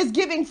up is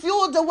giving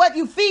fuel to what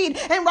you feed.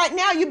 And right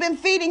now you've been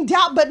feeding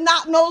doubt, but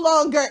not no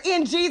longer,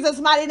 in Jesus'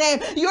 mighty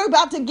name. You're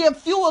about to give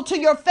fuel to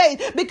your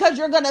faith, because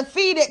you're going to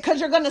feed it, because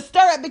you're going to stir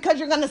it, because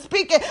you're going to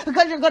speak it,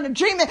 because you're going to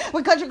dream it,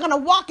 because you're going to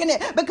walk in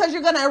it, because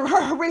you're going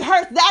to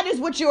rehearse. That is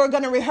what you are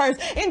going to rehearse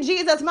in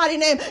Jesus' mighty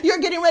name. You're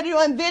getting ready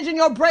to envision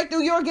your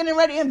breakthrough. You're getting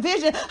ready to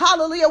envision,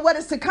 hallelujah, what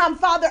is to come.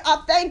 Father,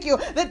 I thank you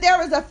that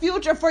there is a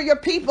future for your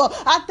people.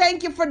 I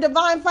thank you for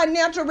divine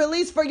financial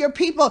release for your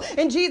people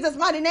in Jesus'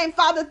 mighty name.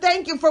 Father,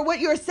 thank you for what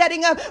you're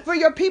setting up for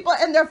your people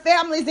and their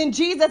families in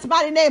Jesus'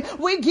 mighty name.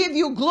 We give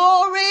you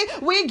glory.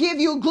 We give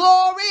you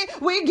glory.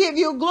 We give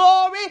you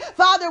glory.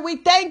 Father, we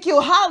thank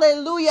you,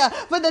 hallelujah,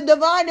 for the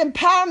divine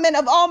empowerment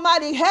of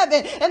Almighty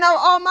heaven and our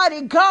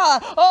Almighty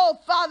God. Oh,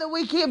 Father,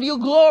 we give you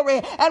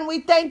glory and we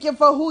thank you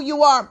for who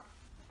you are.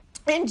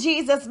 In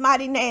Jesus'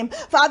 mighty name.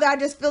 Father, I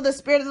just feel the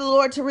Spirit of the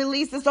Lord to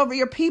release this over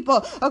your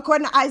people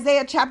according to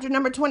Isaiah chapter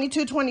number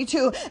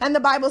 22. And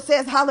the Bible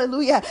says,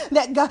 hallelujah,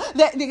 that God,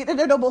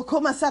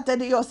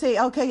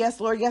 okay, yes,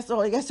 Lord, yes,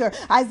 Lord, yes, sir.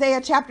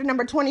 Isaiah chapter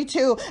number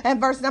 22 and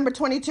verse number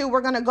 22.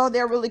 We're going to go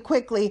there really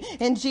quickly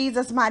in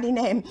Jesus' mighty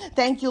name.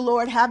 Thank you,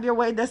 Lord. Have your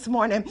way this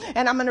morning.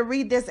 And I'm going to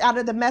read this out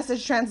of the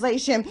Message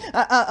translation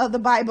of the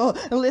Bible.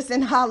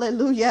 Listen,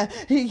 hallelujah.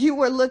 You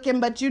were looking,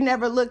 but you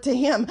never looked to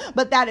him.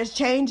 But that is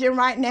changing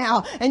right now.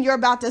 And you're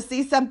about to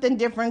see something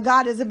different.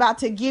 God is about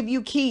to give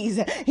you keys.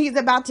 He's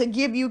about to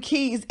give you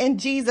keys in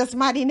Jesus'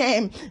 mighty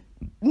name.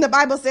 The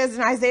Bible says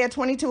in Isaiah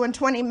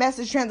 22:20,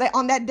 Message translate,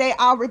 on that day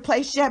I'll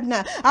replace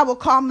Shebna. I will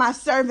call my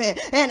servant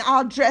and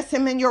I'll dress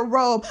him in your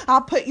robe.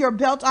 I'll put your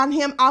belt on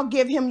him. I'll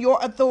give him your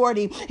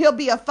authority. He'll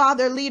be a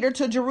father leader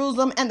to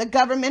Jerusalem and the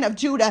government of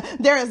Judah.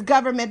 There is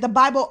government. The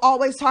Bible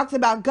always talks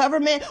about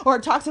government, or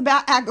it talks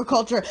about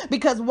agriculture,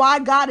 because why?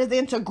 God is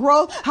into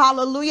growth.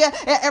 Hallelujah.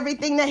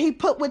 Everything that he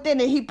put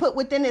within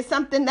it,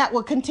 something that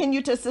will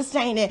continue to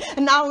sustain it.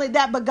 And not only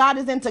that, but God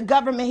is into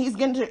government. He's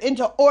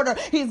into order.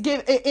 He's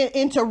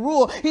into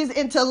rule. He's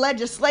into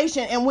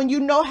legislation. And when you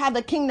know how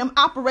the kingdom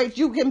operates,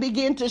 you can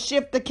begin to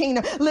shift the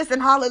kingdom. Listen,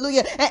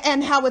 hallelujah,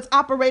 and how it's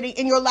operating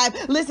in your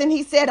life. Listen,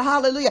 he said,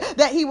 hallelujah,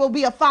 that he will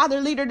be a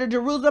father leader to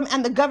Jerusalem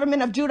and the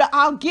government of Judah.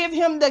 I'll give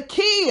him the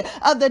key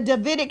of the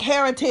Davidic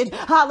heritage.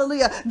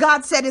 Hallelujah.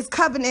 God said his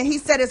covenant. He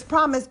said his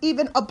promise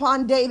even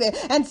upon David.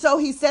 And so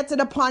he sets it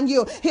upon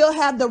you. He'll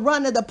have the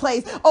run of the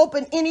place.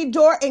 Open any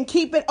door and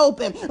keep it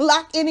open.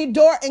 Lock any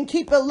door and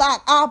keep it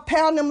locked. I'll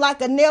pound him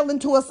like a nail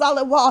into a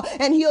solid wall,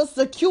 and he'll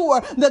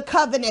secure the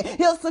covenant.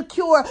 He'll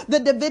secure the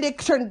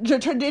Davidic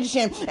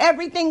tradition.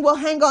 Everything will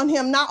hang on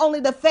him, not only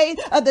the faith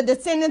of the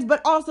descendants,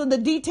 but also the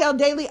detailed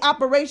daily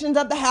operations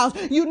of the house.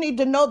 You need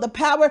to know the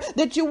power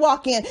that you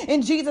walk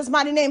in Jesus'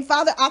 mighty name.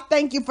 Father, I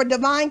thank you for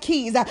divine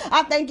keys.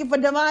 I thank you for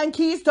divine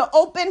keys to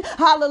open,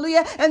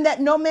 hallelujah, and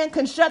that no man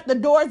can shut the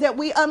doors that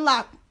we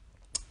unlock.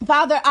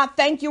 Father, I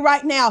thank you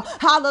right now,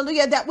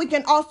 hallelujah, that we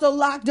can also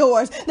lock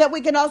doors, that we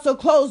can also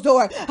close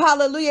doors,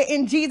 hallelujah,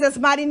 in Jesus'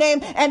 mighty name,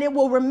 and it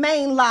will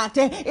remain locked,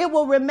 it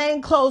will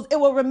remain closed, it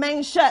will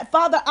remain shut.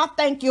 Father, I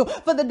thank you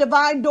for the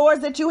divine doors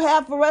that you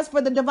have for us,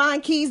 for the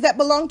divine keys that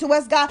belong to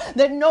us, God,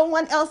 that no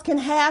one else can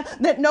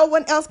have, that no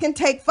one else can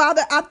take.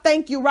 Father, I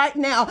thank you right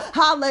now,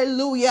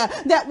 hallelujah,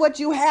 that what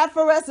you have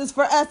for us is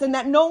for us, and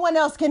that no one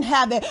else can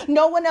have it,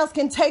 no one else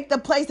can take the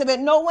place of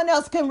it, no one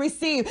else can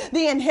receive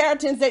the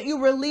inheritance that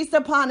you release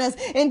upon us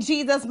in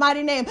Jesus'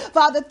 mighty name.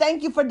 Father,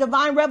 thank you for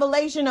divine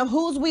revelation of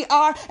whose we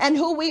are and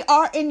who we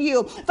are in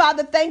you.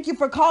 Father, thank you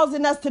for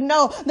causing us to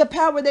know the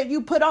power that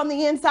you put on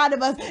the inside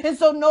of us. And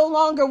so no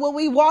longer will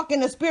we walk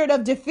in the spirit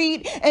of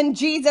defeat in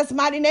Jesus'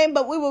 mighty name,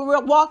 but we will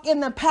walk in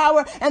the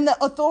power and the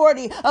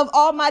authority of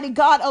Almighty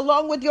God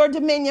along with your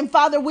dominion.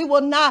 Father, we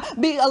will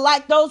not be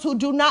like those who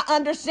do not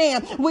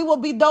understand. We will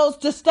be those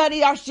to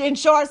study and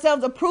show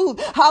ourselves approved.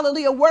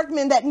 Hallelujah.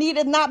 Workmen that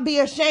needed not be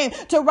ashamed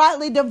to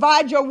rightly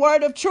divide your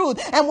word of truth.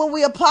 And when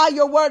we apply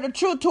your word of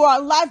truth to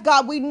our life,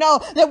 God, we know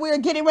that we are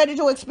getting ready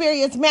to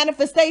experience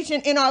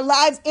manifestation in our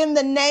lives in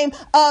the name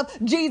of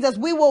Jesus.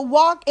 We will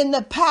walk in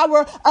the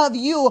power of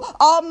you,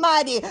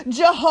 Almighty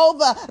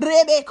Jehovah.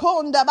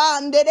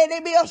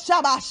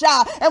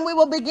 And we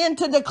will begin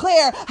to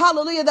declare,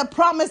 hallelujah, the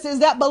promises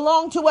that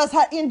belong to us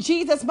in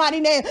Jesus'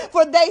 mighty name,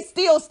 for they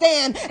still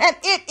stand and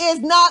it is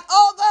not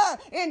over.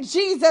 In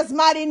Jesus'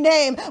 mighty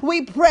name,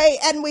 we pray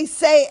and we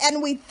say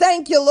and we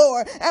thank you,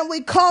 Lord, and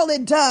we call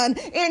it done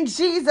in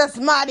Jesus'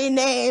 mighty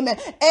name.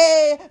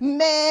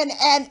 Amen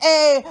and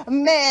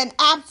amen.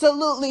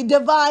 Absolutely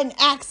divine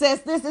access.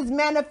 This is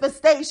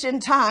manifestation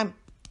time.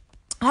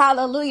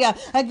 Hallelujah.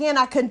 Again,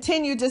 I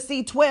continue to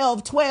see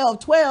 12, 12,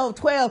 12,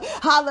 12.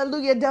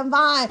 Hallelujah.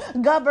 Divine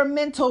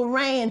governmental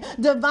reign,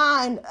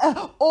 divine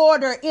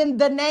order in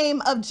the name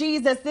of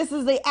Jesus. This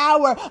is the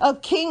hour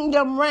of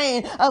kingdom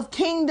reign, of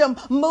kingdom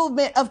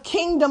movement, of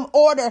kingdom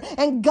order.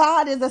 And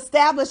God is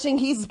establishing,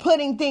 he's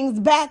putting things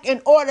back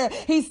in order.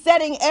 He's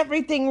setting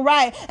everything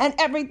right and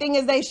everything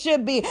as they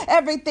should be.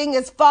 Everything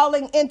is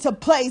falling into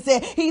place.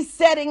 He's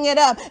setting it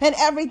up and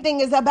everything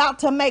is about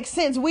to make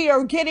sense. We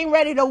are getting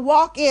ready to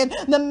walk in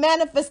the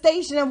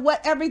manifestation of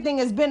what everything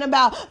has been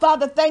about.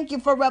 Father, thank you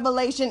for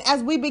revelation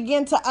as we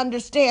begin to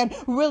understand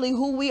really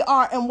who we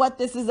are and what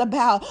this is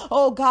about.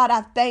 Oh God,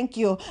 I thank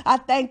you. I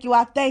thank you.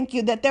 I thank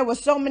you that there were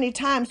so many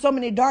times, so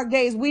many dark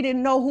days we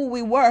didn't know who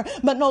we were,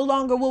 but no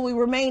longer will we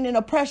remain in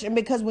oppression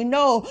because we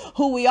know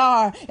who we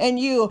are in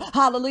you.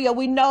 Hallelujah.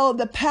 We know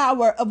the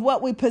power of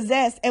what we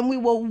possess and we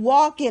will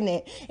walk in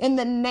it in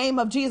the name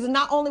of Jesus.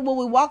 Not only will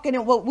we walk in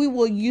it, but we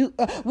will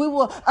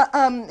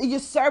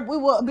usurp, we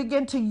will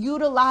begin to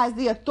utilize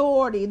the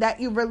authority that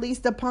you've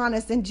released upon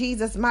us in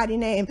Jesus' mighty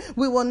name.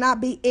 We will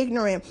not be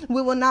ignorant. We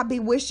will not be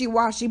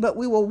wishy-washy, but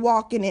we will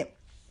walk in it.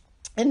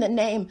 In the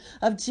name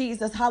of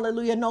Jesus,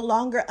 hallelujah, no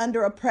longer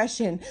under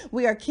oppression.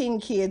 We are king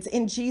kids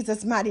in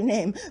Jesus' mighty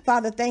name.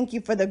 Father, thank you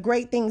for the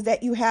great things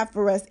that you have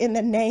for us in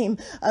the name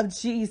of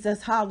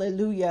Jesus,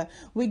 hallelujah.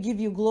 We give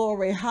you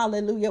glory,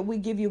 hallelujah. We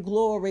give you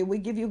glory, we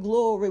give you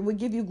glory, we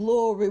give you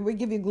glory, we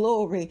give you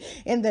glory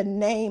in the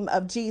name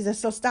of Jesus.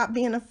 So stop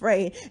being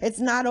afraid. It's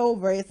not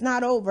over, it's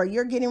not over.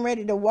 You're getting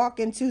ready to walk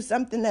into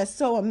something that's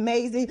so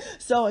amazing,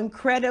 so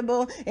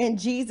incredible in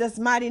Jesus'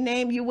 mighty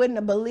name. You wouldn't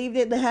have believed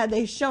it had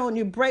they shown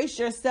you.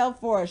 Brace yourself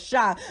for a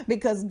shot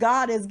because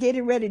God is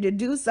getting ready to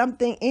do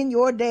something in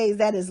your days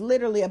that is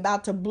literally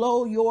about to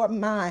blow your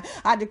mind.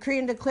 I decree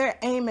and declare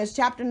Amos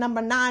chapter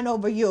number 9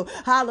 over you.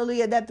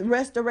 Hallelujah. That the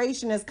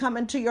restoration is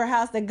coming to your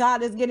house, that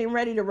God is getting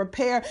ready to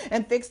repair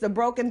and fix the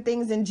broken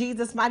things in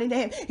Jesus' mighty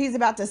name. He's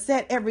about to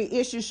set every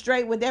issue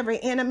straight with every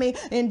enemy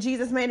in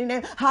Jesus' mighty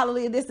name.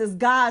 Hallelujah. This is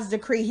God's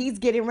decree. He's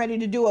getting ready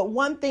to do it.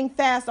 One thing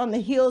fast on the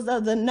heels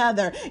of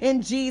another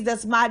in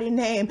Jesus' mighty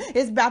name.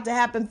 It's about to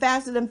happen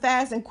faster than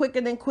fast and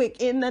quicker than quick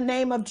in the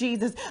name of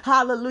Jesus.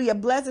 Hallelujah.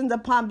 Blessings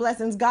upon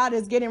blessings. God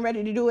is getting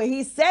ready to do it.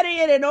 He's setting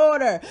it in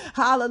order.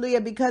 Hallelujah.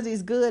 Because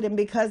he's good and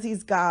because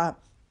he's God.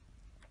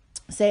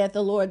 saith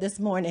the Lord this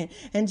morning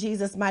in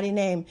Jesus' mighty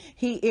name.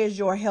 He is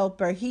your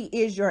helper. He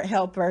is your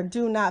helper.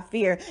 Do not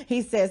fear.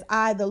 He says,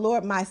 I, the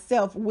Lord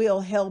myself,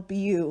 will help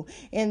you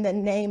in the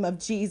name of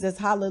Jesus.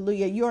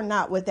 Hallelujah. You're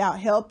not without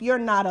help. You're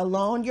not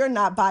alone. You're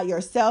not by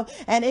yourself,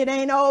 and it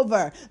ain't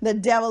over. The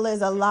devil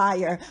is a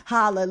liar.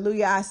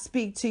 Hallelujah. I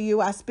speak to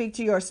you. I speak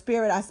to your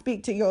spirit. I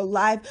speak to your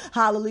life.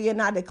 Hallelujah.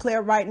 And I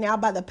declare right now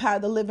by the power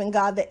of the living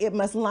God that it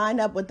must line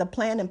up with the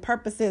plan and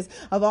purposes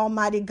of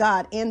Almighty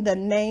God in the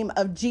name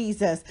of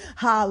Jesus.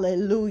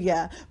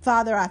 Hallelujah.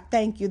 Father, I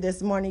thank you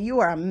this morning. You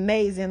are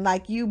amazing.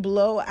 Like, you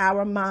blow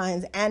our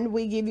minds, and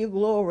we give you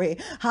glory.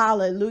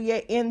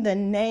 Hallelujah. In the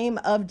name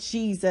of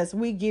Jesus,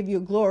 we give you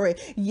glory.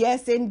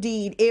 Yes,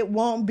 indeed. It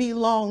won't be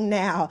long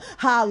now.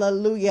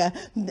 Hallelujah.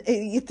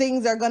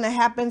 Things are going to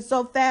happen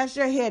so fast,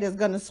 your head is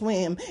going to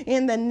swim.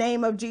 In the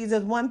name of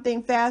Jesus, one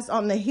thing fast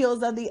on the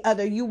heels of the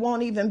other. You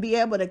won't even be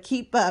able to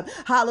keep up.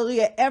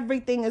 Hallelujah.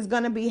 Everything is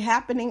going to be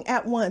happening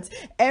at once.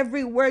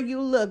 Everywhere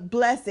you look,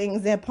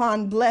 blessings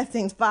upon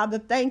blessings. Father,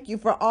 thank you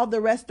for all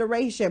the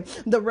restoration,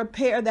 the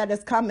repair that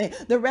is coming,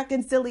 the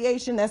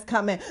reconciliation that's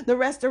coming, the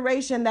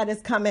restoration that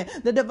is coming,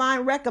 the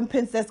divine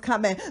recompense that's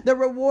coming, the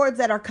rewards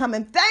that are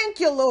coming. Thank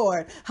you,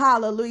 Lord.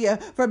 Hallelujah,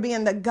 for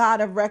being the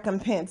God of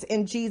recompense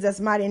in Jesus'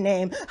 mighty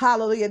name.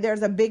 Hallelujah.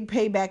 There's a big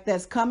payback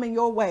that's coming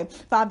your way.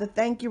 Father,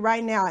 thank you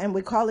right now, and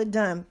we call it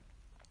done.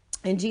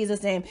 In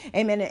Jesus' name,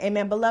 amen and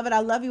amen. Beloved, I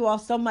love you all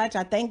so much.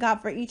 I thank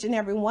God for each and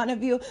every one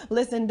of you.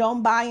 Listen,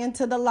 don't buy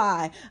into the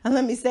lie. And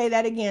let me say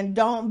that again.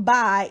 Don't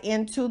buy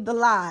into the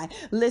lie.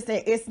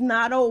 Listen, it's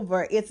not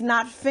over. It's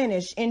not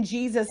finished in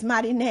Jesus'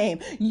 mighty name.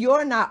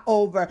 You're not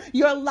over.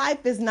 Your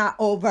life is not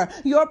over.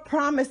 Your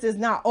promise is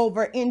not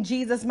over in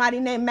Jesus'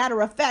 mighty name.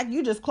 Matter of fact,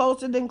 you just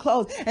closer than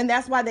close. And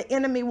that's why the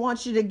enemy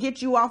wants you to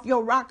get you off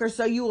your rocker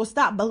so you will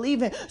stop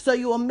believing, so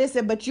you will miss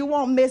it. But you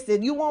won't miss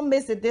it. You won't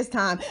miss it this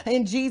time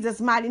in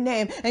Jesus' mighty name.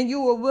 And you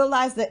will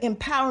realize the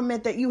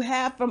empowerment that you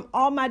have from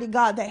Almighty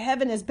God, that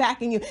heaven is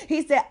backing you.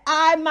 He said,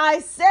 I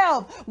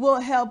myself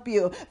will help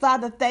you.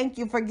 Father, thank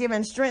you for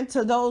giving strength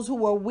to those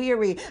who are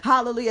weary.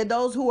 Hallelujah.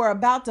 Those who are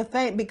about to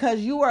faint,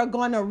 because you are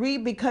going to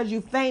reap because you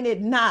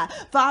fainted not.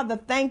 Father,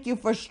 thank you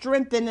for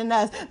strengthening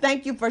us.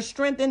 Thank you for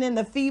strengthening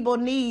the feeble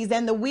knees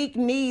and the weak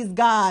knees,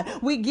 God.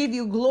 We give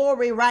you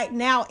glory right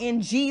now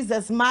in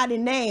Jesus' mighty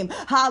name.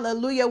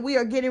 Hallelujah. We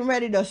are getting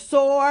ready to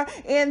soar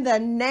in the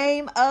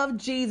name of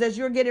Jesus.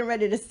 You're getting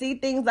ready to see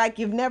things like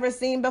you've never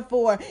seen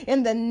before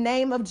in the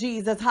name of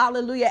Jesus.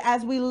 Hallelujah.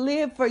 As we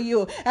live for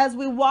you, as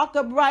we walk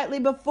uprightly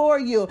before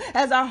you,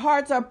 as our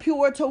hearts are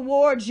pure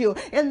towards you,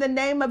 in the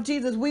name of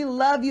Jesus, we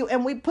love you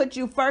and we put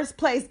you first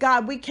place,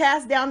 God. We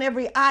cast down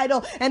every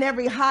idol and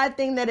every high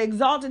thing that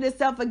exalted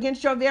itself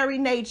against your very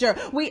nature.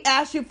 We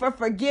ask you for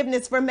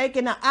forgiveness for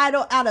making an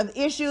idol out of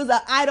issues,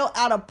 an idol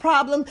out of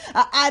problems,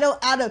 an idol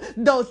out of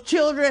those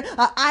children,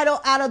 an idol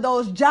out of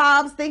those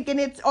jobs, thinking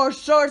it's or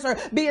shorts, or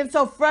being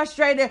so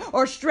frustrated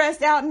or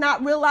stressed out,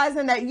 not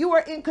realizing that you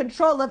are in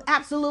control of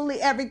absolutely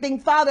everything.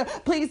 Father,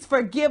 please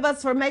forgive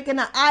us for making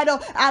an idol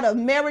out of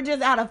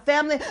marriages, out of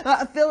family,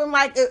 feeling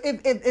like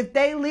if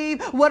they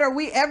leave, what are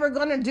we ever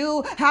going to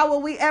do? How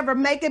will we ever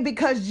make it?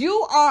 Because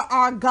you are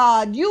our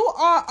God. You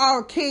are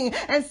our King.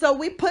 And so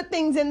we put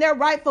things in their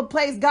rightful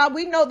place. God,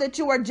 we know that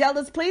you are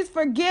jealous. Please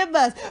forgive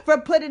us for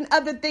putting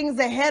other things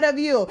ahead of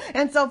you.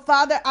 And so,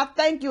 Father, I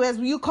thank you as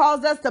you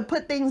cause us to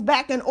put things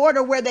back in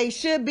order where they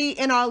should be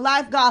in our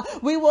life, God.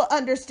 We will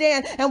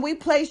understand, and we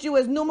place you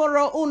as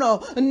numero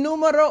uno.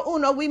 Numero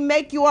uno. We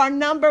make you our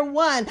number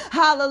one.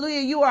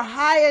 Hallelujah. You are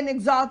high and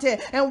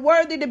exalted and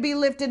worthy to be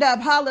lifted up.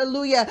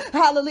 Hallelujah.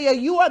 Hallelujah.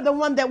 You are the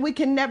one that we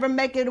can never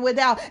make it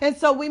without. And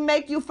so we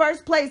make you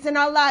first place in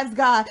our lives,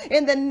 God,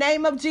 in the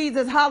name of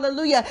Jesus.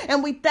 Hallelujah.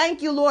 And we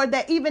thank you, Lord,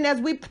 that even as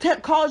we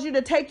cause you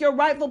to take your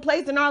rightful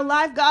place in our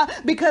life, God,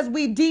 because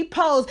we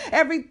depose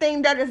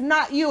everything that is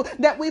not you,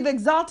 that we've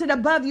exalted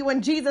above you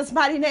in Jesus'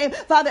 mighty name.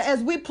 Father,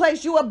 as we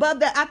place you above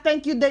that, I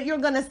thank you that you're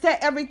going to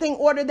set everything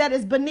order that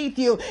is beneath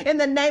you in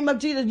the name of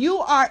Jesus. You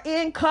are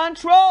in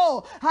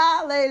control.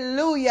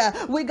 Hallelujah.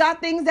 We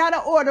got things out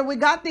of order. We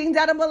got things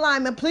out of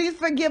alignment. Please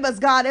forgive us,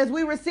 God, as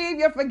we receive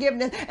your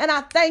forgiveness. And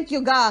I thank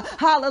you, God,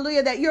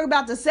 hallelujah, that you're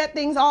about to set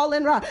things all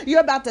in right.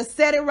 You're about to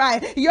set it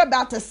right. You're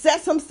about to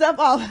set some stuff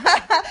off.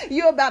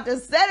 You're about to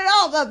set it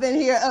off up in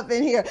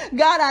here.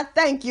 God, I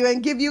thank you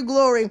and give you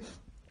glory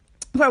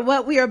for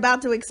what we are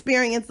about to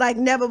experience like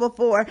never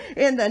before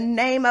in the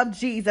name of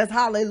Jesus.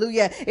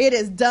 Hallelujah. It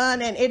is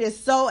done, and it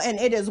is so, and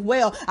it is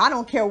well. I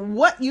don't care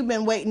what you've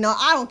been waiting on.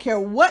 I don't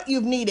care what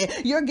you've needed.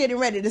 You're getting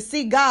ready to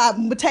see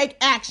God take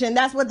action.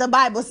 That's what the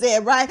Bible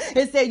said, right?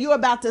 It said you're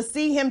about to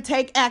see him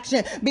take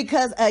action,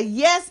 because a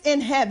yes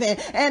in heaven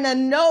and a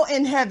no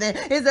in heaven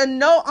is a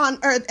no on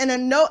earth and a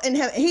no in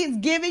heaven. He's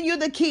giving you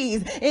the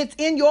keys. It's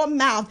in your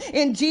mouth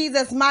in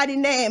Jesus' mighty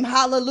name.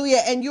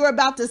 Hallelujah. And you're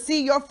about to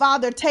see your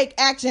Father take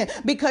action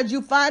because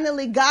you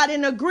finally got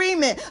in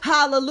agreement,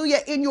 hallelujah,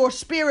 in your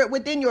spirit,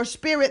 within your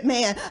spirit,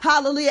 man,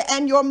 hallelujah,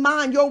 and your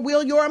mind, your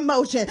will, your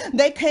emotion.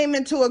 They came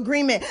into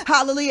agreement,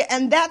 hallelujah,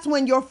 and that's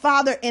when your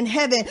Father in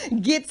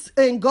heaven gets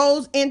and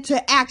goes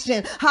into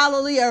action,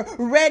 hallelujah.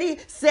 Ready,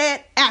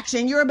 set,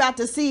 action. You're about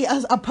to see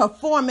a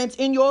performance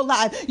in your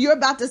life. You're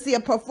about to see a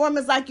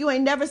performance like you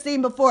ain't never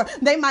seen before.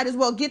 They might as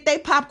well get their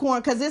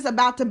popcorn because it's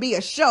about to be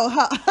a show.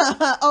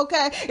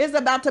 Okay? It's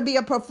about to be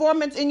a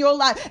performance in your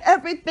life.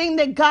 Everything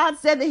that God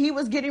said that he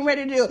was getting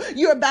ready to do,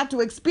 you're about to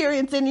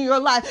experience in your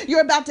life.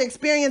 You're about to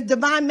experience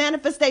divine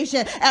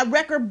manifestation at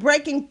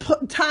record-breaking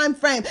time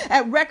frame,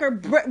 at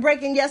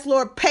record-breaking, yes,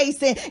 Lord,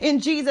 pacing in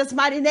Jesus'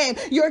 mighty name.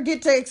 You'll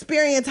get to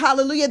experience,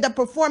 hallelujah, the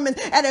performance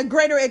at a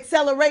greater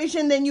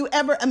acceleration than you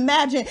ever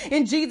imagined.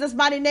 In Jesus'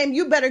 mighty name,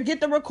 you better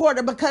get the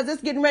recorder because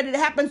it's getting ready to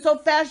happen so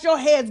fast your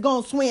head's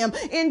gonna swim.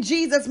 In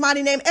Jesus'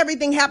 mighty name,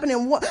 everything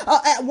happening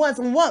at once.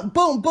 One,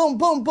 boom, boom,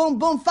 boom, boom,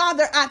 boom.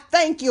 Father, I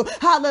thank you,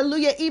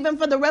 hallelujah, even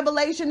for the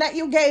revelation that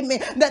you gave me,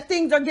 that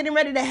things are getting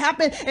ready to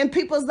happen in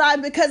people's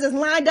lives because it's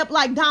lined up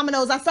like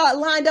dominoes. I saw it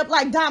lined up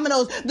like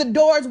dominoes. The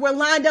doors were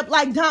lined up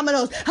like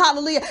dominoes,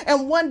 hallelujah,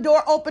 and one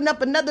door opened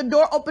up, another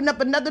door opened up,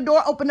 another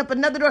door opened up,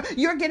 another door.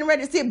 You're getting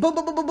ready to see it, boom,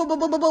 boom, boom, boom, boom,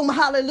 boom, boom, boom,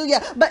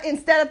 hallelujah. But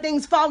instead of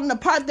things falling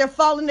apart, they're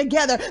falling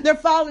together. They're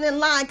falling in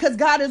line because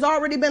God has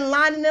already been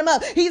lining them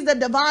up. He's the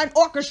divine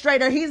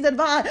orchestrator. He's the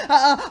divine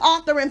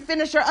author and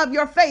finisher of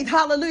your faith.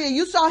 Hallelujah.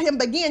 You saw him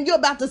begin. You're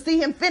about to see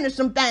him finish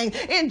some things.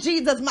 In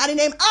Jesus' mighty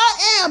name,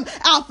 I am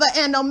Alpha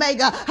and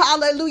Omega.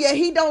 Hallelujah.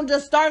 He don't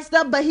just start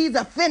stuff, but he's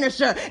a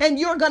finisher. And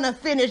you're going to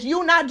finish.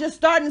 You're not just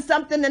starting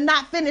something and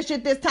not finish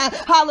it this time.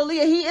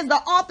 Hallelujah. He is the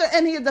author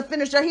and he is the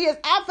finisher. He is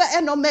Alpha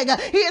and Omega.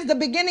 He is the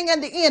beginning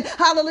and the end.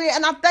 Hallelujah.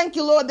 And I thank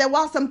you, Lord, that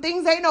while some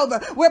things ain't over,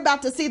 we're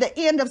about to see the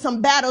end of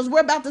some battles.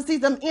 We're about to see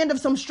some end of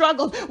some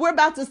struggles. We're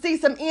about to see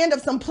some end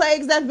of some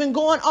plagues that's been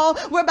going on.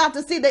 We're about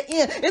to see the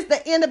end. It's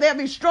the end of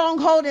every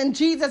stronghold in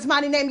Jesus'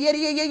 mighty name.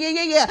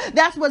 Yeah.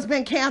 That's what's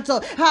been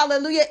canceled.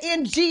 Hallelujah.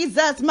 In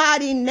Jesus'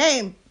 mighty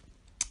name.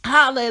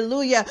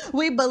 Hallelujah.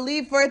 We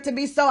believe for it to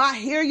be so. I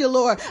hear you,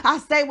 Lord. I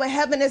say what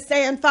heaven is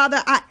saying,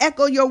 Father. I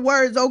echo your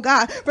words, oh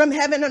God, from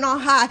heaven and on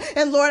high.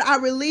 And Lord, I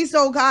release,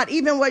 oh God,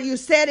 even what you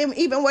said and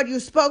even what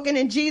you've spoken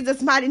in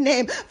Jesus' mighty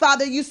name.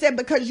 Father, you said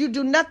because you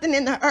do nothing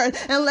in the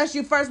earth unless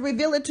you first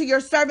reveal it to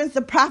your servants,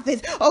 the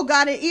prophets, oh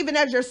God. And even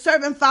as your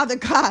servant, Father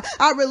God,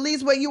 I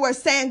release what you are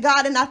saying,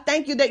 God. And I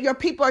thank you that your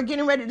people are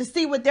getting ready to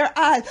see with their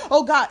eyes,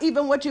 oh God,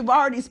 even what you've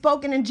already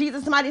spoken in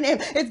Jesus' mighty name.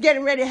 It's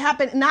getting ready to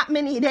happen not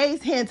many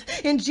days hence.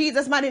 In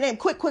Jesus' mighty name,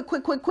 quickly. They're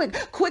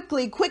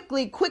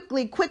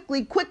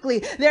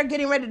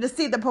getting ready to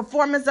see the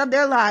performance of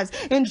their lives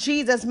in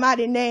Jesus'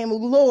 mighty name,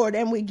 Lord.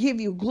 And we give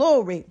you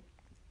glory,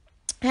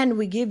 and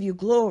we give you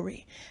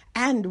glory,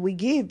 and we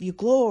give you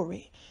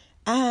glory,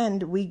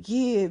 and we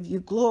give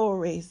you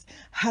glories.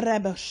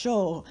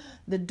 Harabasho,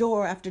 the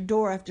door after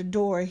door after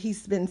door.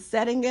 He's been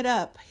setting it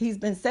up. He's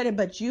been setting,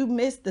 but you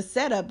missed the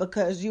setup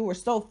because you were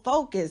so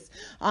focused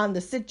on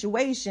the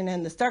situation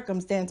and the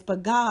circumstance.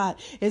 But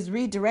God is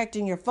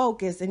redirecting your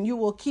focus, and you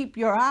will keep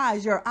your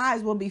eyes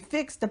will be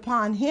fixed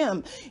upon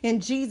him in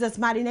Jesus'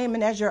 mighty name.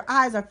 And as your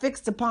eyes are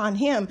fixed upon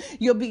him,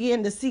 you'll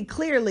begin to see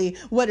clearly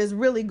what is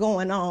really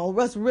going on,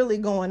 what's really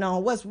going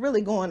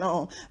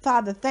on.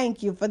 Father,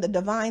 thank you for the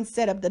divine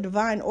setup, the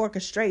divine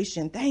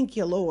orchestration. Thank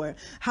you, Lord.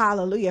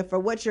 Hallelujah, for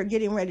what you're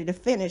getting ready to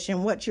finish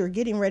and what you're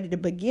getting ready to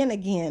begin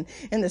again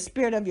in the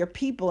spirit of your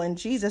people in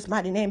Jesus'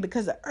 mighty name,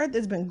 because the earth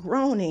has been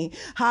groaning,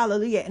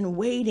 hallelujah, and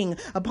waiting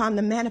upon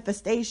the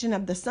manifestation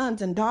of the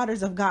sons and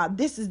daughters of God.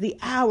 This is the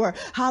hour,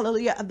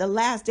 hallelujah, of the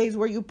last days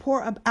where you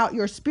pour out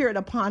your spirit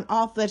upon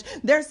all flesh.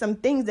 There's some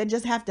things that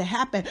just have to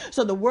happen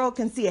so the world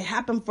can see it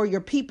happen for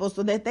your people,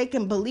 so that they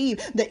can believe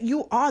that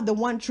you are the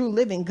one true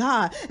living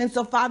God. And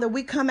so, Father,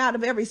 we come out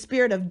of every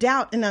spirit of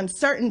doubt and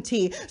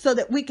uncertainty so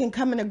that we can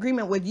come in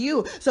agreement with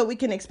you, so we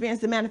can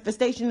experience the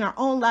manifestation in our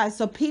own lives,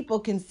 so people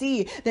can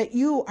see that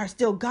you are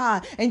still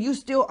God, and you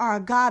still are a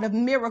God of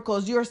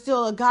miracles. You're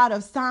still a God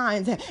of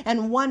signs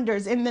and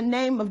wonders in the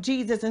name of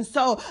Jesus. And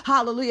so,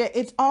 hallelujah,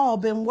 it's all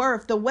been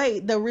worth the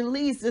wait. The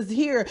release is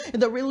here.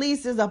 The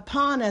release is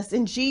upon us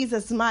in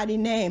Jesus' mighty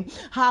name.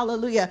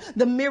 Hallelujah.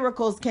 The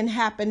miracles can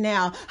happen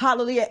now.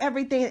 Hallelujah.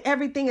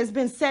 Everything has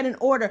been set in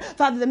order.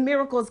 Father, the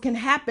miracles can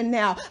happen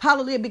now.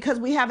 Hallelujah. Because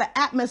we have an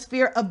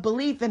atmosphere of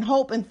belief and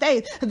hope and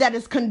faith that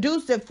is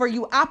conducive for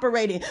you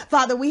operating.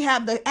 Father, we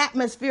have the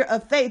atmosphere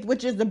of faith,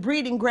 which is the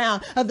breeding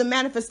ground of the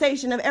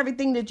manifestation of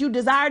everything that you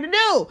desire to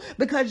do,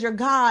 because you're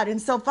God.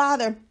 And so,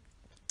 Father,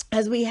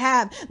 as we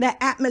have that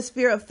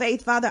atmosphere of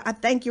faith, Father, I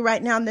thank you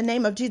right now in the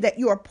name of Jesus that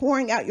you are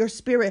pouring out your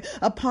spirit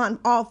upon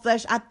all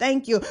flesh. I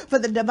thank you for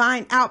the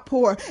divine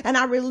outpour, and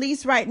I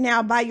release right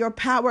now by your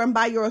power and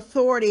by your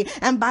authority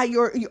and by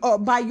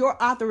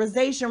your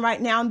authorization right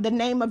now in the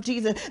name of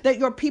Jesus that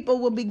your people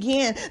will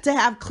begin to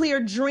have clear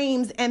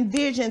dreams and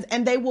visions,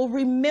 and they will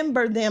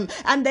remember them,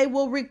 and they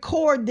will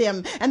record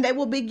them, and they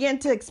will begin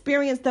to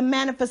experience the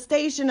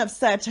manifestation of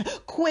such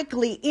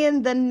quickly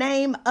in the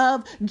name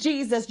of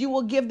Jesus. You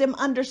will give them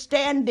understanding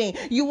understanding.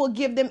 You will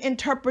give them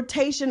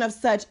interpretation of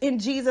such in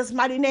Jesus'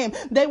 mighty name.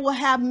 They will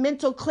have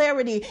mental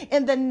clarity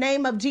in the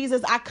name of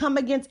Jesus. I come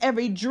against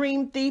every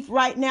dream thief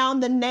right now in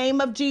the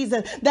name of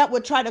Jesus that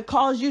would try to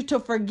cause you to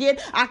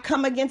forget. I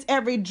come against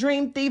every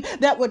dream thief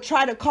that would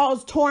try to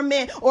cause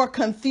torment or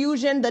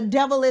confusion. The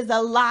devil is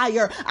a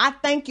liar. I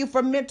thank you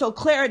for mental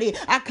clarity.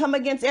 I come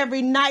against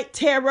every night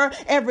terror,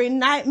 every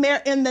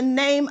nightmare in the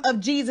name of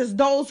Jesus.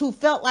 Those who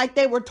felt like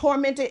they were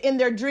tormented in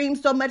their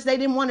dreams so much they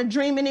didn't want to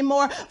dream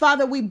anymore.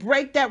 Father, we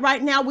break that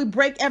right now. We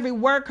break every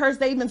word curse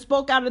they even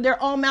spoke out of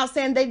their own mouth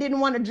saying they didn't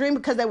want to dream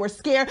because they were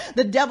scared.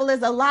 The devil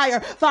is a liar.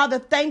 Father,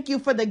 thank you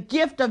for the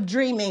gift of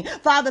dreaming.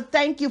 Father,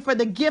 thank you for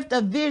the gift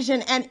of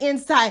vision and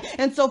insight.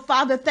 And so,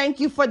 Father, thank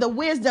you for the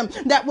wisdom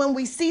that when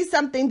we see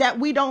something that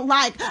we don't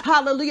like,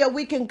 hallelujah,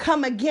 we can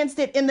come against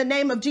it in the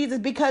name of Jesus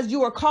because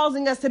you are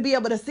causing us to be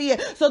able to see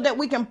it so that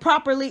we can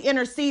properly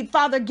intercede.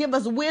 Father, give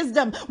us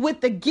wisdom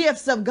with the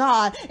gifts of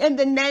God in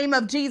the name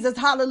of Jesus.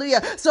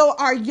 Hallelujah. So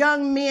our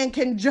young men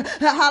can,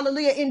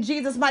 hallelujah, in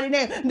Jesus' mighty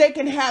name, they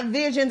can have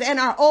visions and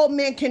our old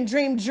men can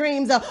dream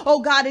dreams.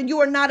 Oh God, and you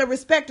are not a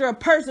respecter of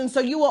persons, so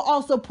you will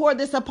also pour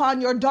this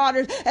upon your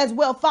daughters as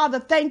well. Father,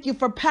 thank you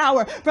for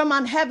power from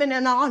on heaven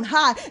and on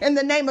high in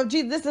the name of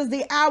Jesus. This is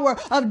the hour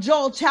of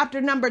Joel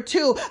chapter number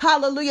 2.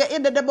 Hallelujah.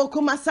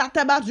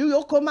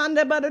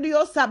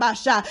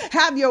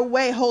 Have your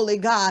way, Holy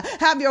God.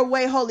 Have your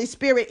way, Holy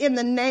Spirit, in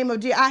the name of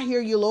Jesus. I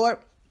hear you, Lord.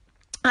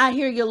 I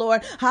hear you,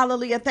 Lord.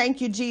 Hallelujah. Thank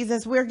you,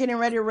 Jesus. We're getting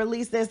ready to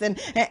release this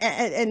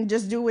and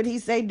just do what he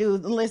say do.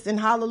 Listen,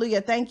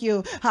 hallelujah. Thank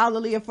you.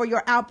 Hallelujah for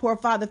your outpour,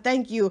 Father.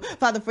 Thank you,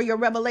 Father, for your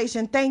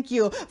revelation. Thank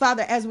you,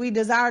 Father, as we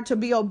desire to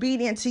be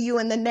obedient to you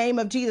in the name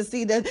of Jesus.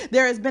 See,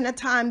 there has been a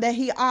time that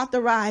he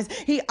authorized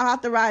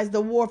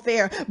the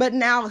warfare, but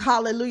now,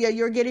 hallelujah,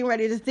 you're getting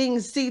ready to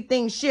see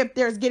things shift.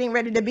 There's getting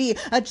ready to be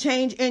a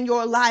change in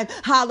your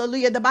life.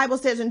 Hallelujah. The Bible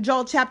says in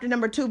Joel chapter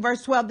number 2,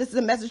 verse 12, this is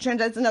a Message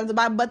translation of the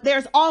Bible, but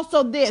there's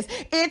also this.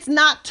 It's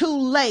not too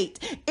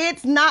late.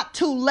 It's not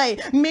too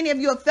late. Many of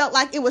you have felt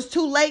like it was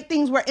too late.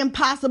 Things were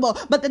impossible,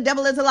 but the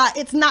devil is a lie.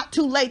 It's not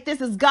too late.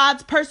 This is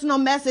God's personal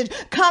message.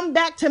 Come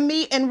back to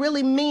me and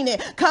really mean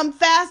it. Come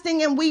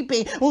fasting and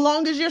weeping. As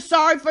long as you're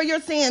sorry for your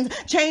sins,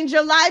 change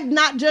your life,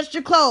 not just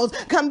your clothes.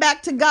 Come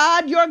back to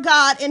God, your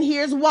God, and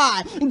here's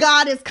why.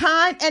 God is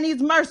kind and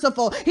he's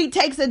merciful. He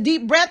takes a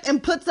deep breath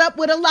and puts up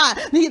with a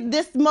lie.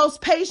 This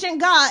most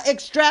patient God,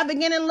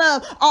 extravagant in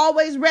love,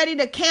 always ready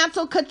to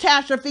cancel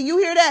catastrophe.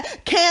 You hear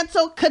that?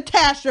 Cancel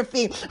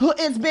catastrophe.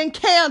 It's been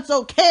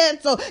canceled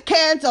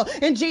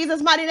in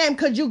Jesus' mighty name,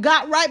 because you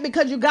got right,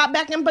 because you got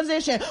back in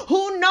position.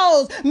 Who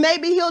knows?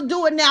 Maybe he'll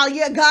do it now.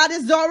 Yeah, God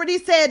has already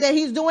said that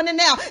he's doing it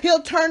now.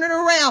 He'll turn it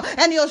around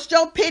and he'll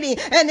show pity.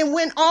 And then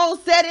when all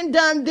said and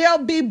done,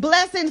 there'll be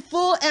blessing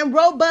full and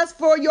robust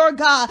for your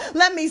God.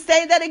 Let me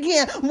say that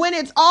again. When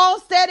it's all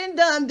said and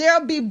done,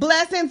 there'll be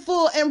blessing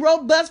full and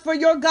robust for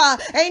your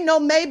God. Ain't no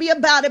maybe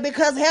about it,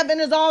 because heaven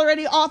has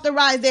already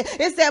authorized it.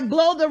 It said,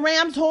 blow the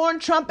ram's horn,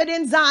 trumpet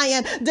in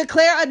Zion,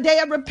 declare a day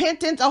of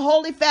repentance, a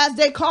holy fast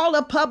day, call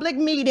a public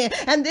meeting.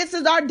 And this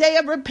is our day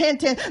of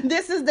repentance.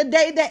 This is the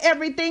day that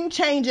everything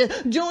changes.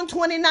 June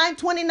 29,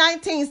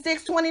 2019,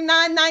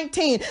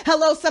 6/29/19.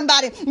 Hello,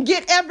 somebody.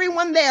 Get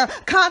everyone there.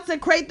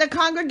 Consecrate the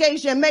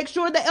congregation. Make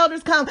sure the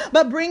elders come,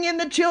 but bring in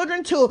the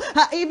children too.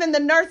 Even the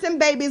nursing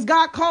babies.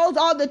 God calls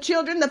all the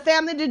children, the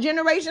family, the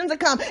generations to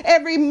come.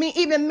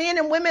 Even men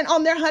and women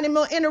on their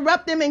honeymoon,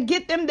 interrupt them and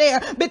get them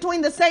there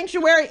between the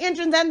sanctuary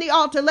entrance and the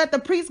altar. Let the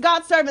priest,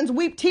 God's servants,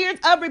 weep tears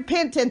of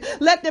repentance.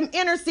 Let them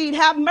intercede.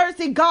 Have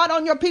mercy, God,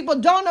 on your people.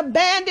 Don't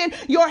abandon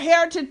your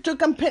heritage to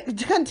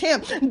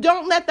contempt.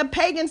 Don't let the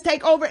pagans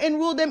take over and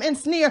rule them and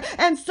sneer.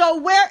 And so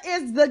where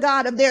is the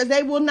God of theirs?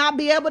 They will not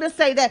be able to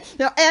say that.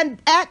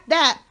 And at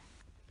that,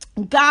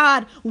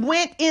 God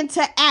went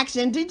into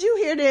action. Did you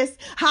hear this?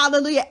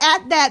 Hallelujah.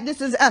 At that, this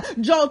is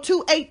Joel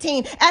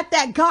 2:18. At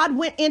that, God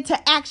went into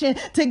action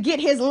to get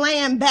his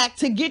land back,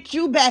 to get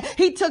you back.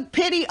 He took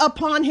pity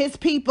upon his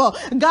people.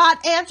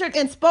 God answered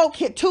and spoke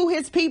to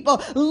his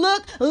people.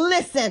 Look,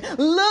 listen,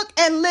 look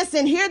and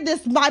listen. Hear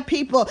this, my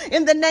people,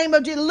 in the name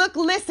of Jesus. Look,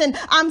 listen,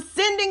 I'm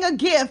sending a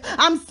gift.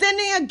 I'm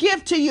sending a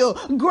gift to you.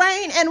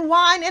 Grain and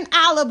wine and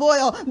olive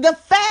oil. The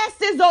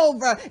fast is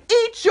over.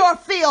 Eat your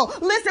fill.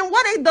 Listen,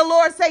 what did the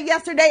Lord say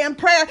yesterday in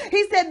prayer?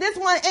 He said, this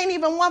one ain't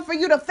even one for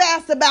you to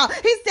fast about.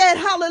 He said,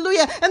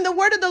 hallelujah. And the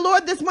word of the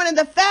Lord this morning,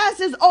 the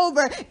fast is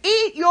over.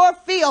 Eat your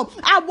fill.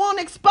 I won't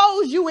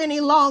expose you any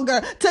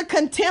longer to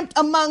contempt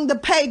among the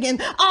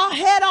pagans. I'll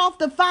head off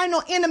the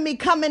final enemy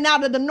coming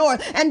out of the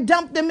north and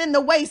dump them in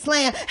the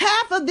wasteland.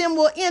 Half of them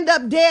will end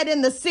up dead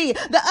in the sea,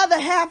 the other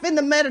half in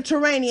the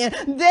Mediterranean.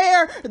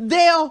 There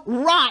they'll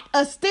rot,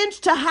 a stench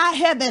to high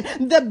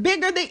heaven. The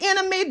bigger the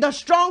enemy, the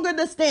stronger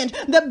the stench.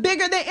 The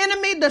bigger the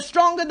enemy, the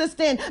stronger the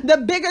stench. The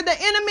bigger the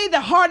enemy,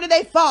 the harder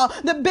they fall.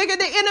 The bigger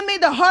the enemy,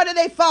 the harder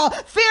they fall.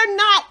 Fear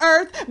not,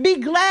 earth. Be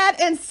glad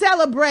and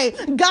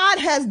celebrate. God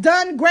has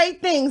done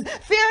great things.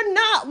 Fear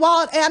not,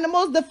 wild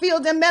animals. The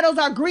fields and meadows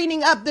are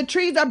greening up. The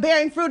trees are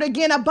bearing fruit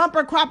again, a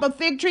bumper crop of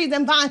fig trees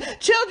and vines.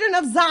 Children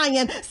of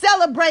Zion,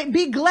 celebrate.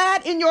 Be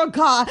glad in your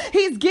God.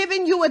 He's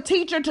giving you a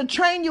teacher to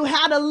train you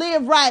how to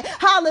live right.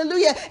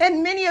 Hallelujah.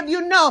 And many of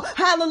you know,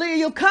 hallelujah,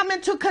 you come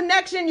into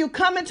connection. You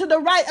come into the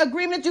right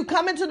agreements. You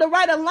come into the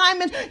right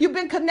alignment. You've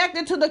been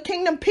connected to the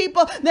kingdom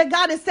people that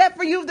God has set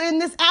for you in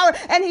this hour.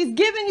 And he's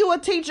giving you a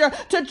teacher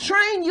to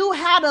train you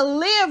how to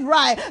live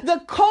right.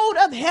 The code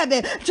of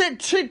heaven,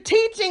 to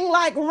teaching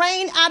like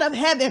rain out of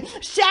heaven,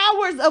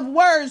 showers of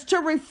words to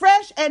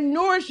refresh and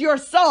nourish your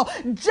soul,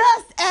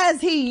 just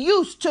as he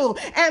used to,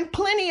 and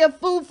plenty of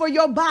food for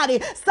your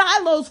body,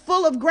 silos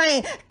full of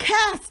grain,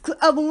 casks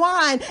of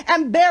wine,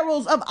 and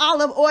barrels of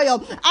olive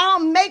oil. I'll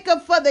make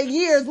up for the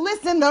years.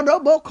 Listen,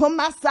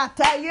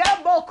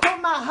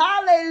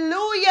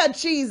 hallelujah,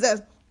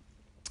 Jesus.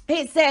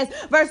 It says,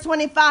 verse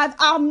 25,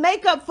 I'll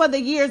make up for the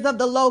years of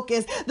the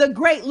locust, the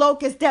great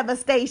locust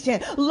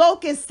devastation,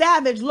 locust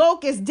savage,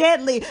 locust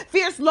deadly,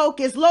 fierce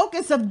locust,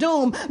 locust of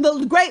doom,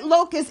 the great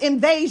locust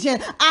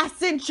invasion. I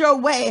sent your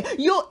way.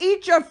 You'll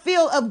eat your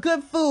fill of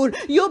good food.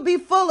 You'll be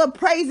full of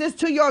praises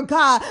to your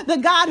God, the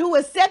God who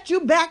has set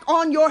you back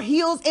on your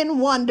heels in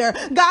wonder.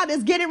 God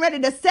is getting ready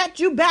to set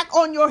you back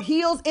on your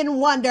heels in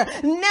wonder.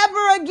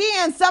 Never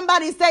again.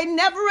 Somebody say,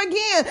 never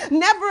again.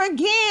 Never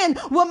again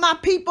will my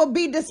people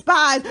be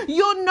despised.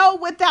 You'll know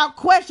without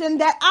question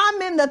that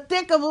I'm in the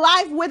thick of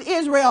life with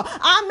Israel.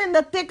 I'm in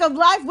the thick of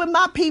life with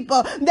my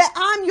people, that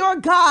I'm your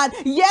God.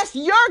 Yes,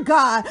 your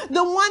God,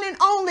 the one and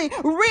only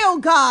real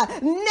God.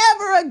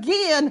 Never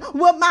again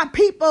will my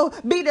people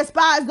be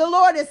despised. The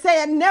Lord is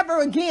saying never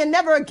again,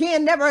 never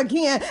again, never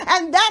again.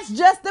 And that's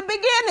just the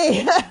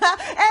beginning. And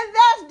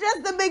that's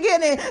just the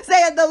beginning,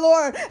 saith the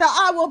Lord.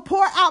 I will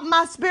pour out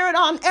my spirit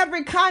on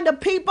every kind of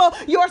people.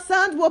 Your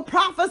sons will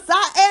prophesy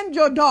and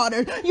your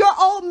daughters. Your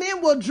old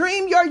men will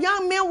dream. Your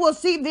young men will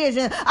see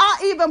vision.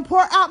 I'll even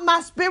pour out my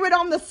spirit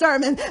on the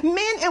sermon.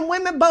 Men and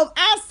women both.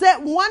 I'll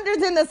set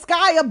wonders in the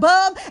sky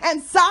above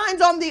and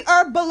signs on the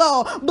earth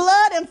below.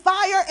 Blood and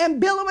fire and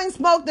billowing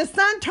smoke. The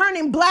sun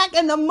turning black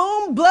and the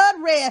moon blood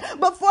red.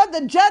 Before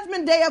the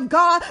judgment day of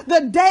God,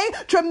 the day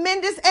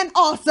tremendous and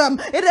awesome.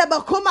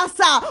 Whoever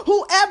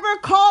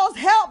calls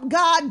help,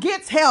 God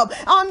gets help.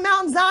 On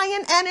Mount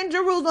Zion and in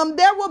Jerusalem,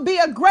 there will be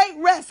a great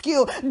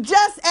rescue,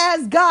 just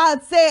as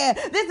God said.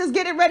 This is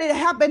getting ready to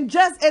happen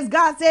just as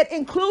God said.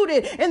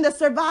 Included in the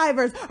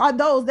survivors are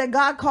those that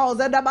God calls.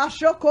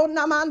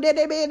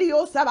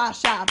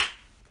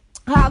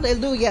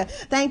 Hallelujah.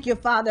 Thank you,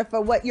 Father,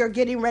 for what you're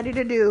getting ready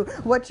to do,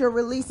 what you're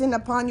releasing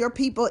upon your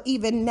people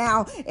even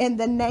now in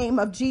the name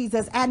of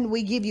Jesus. And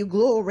we give you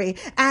glory,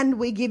 and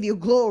we give you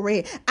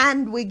glory,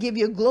 and we give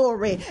you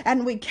glory,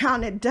 and we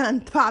count it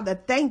done. Father,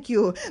 thank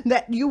you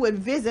that you would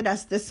visit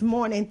us this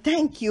morning.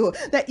 Thank you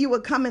that you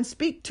would come and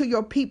speak to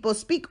your people,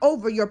 speak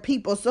over your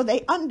people so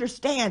they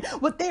understand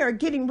what they are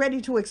getting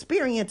ready to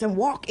experience and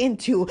walk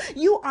into.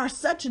 You are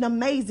such an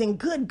amazing,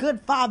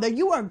 good Father.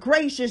 You are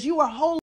gracious. You are holy.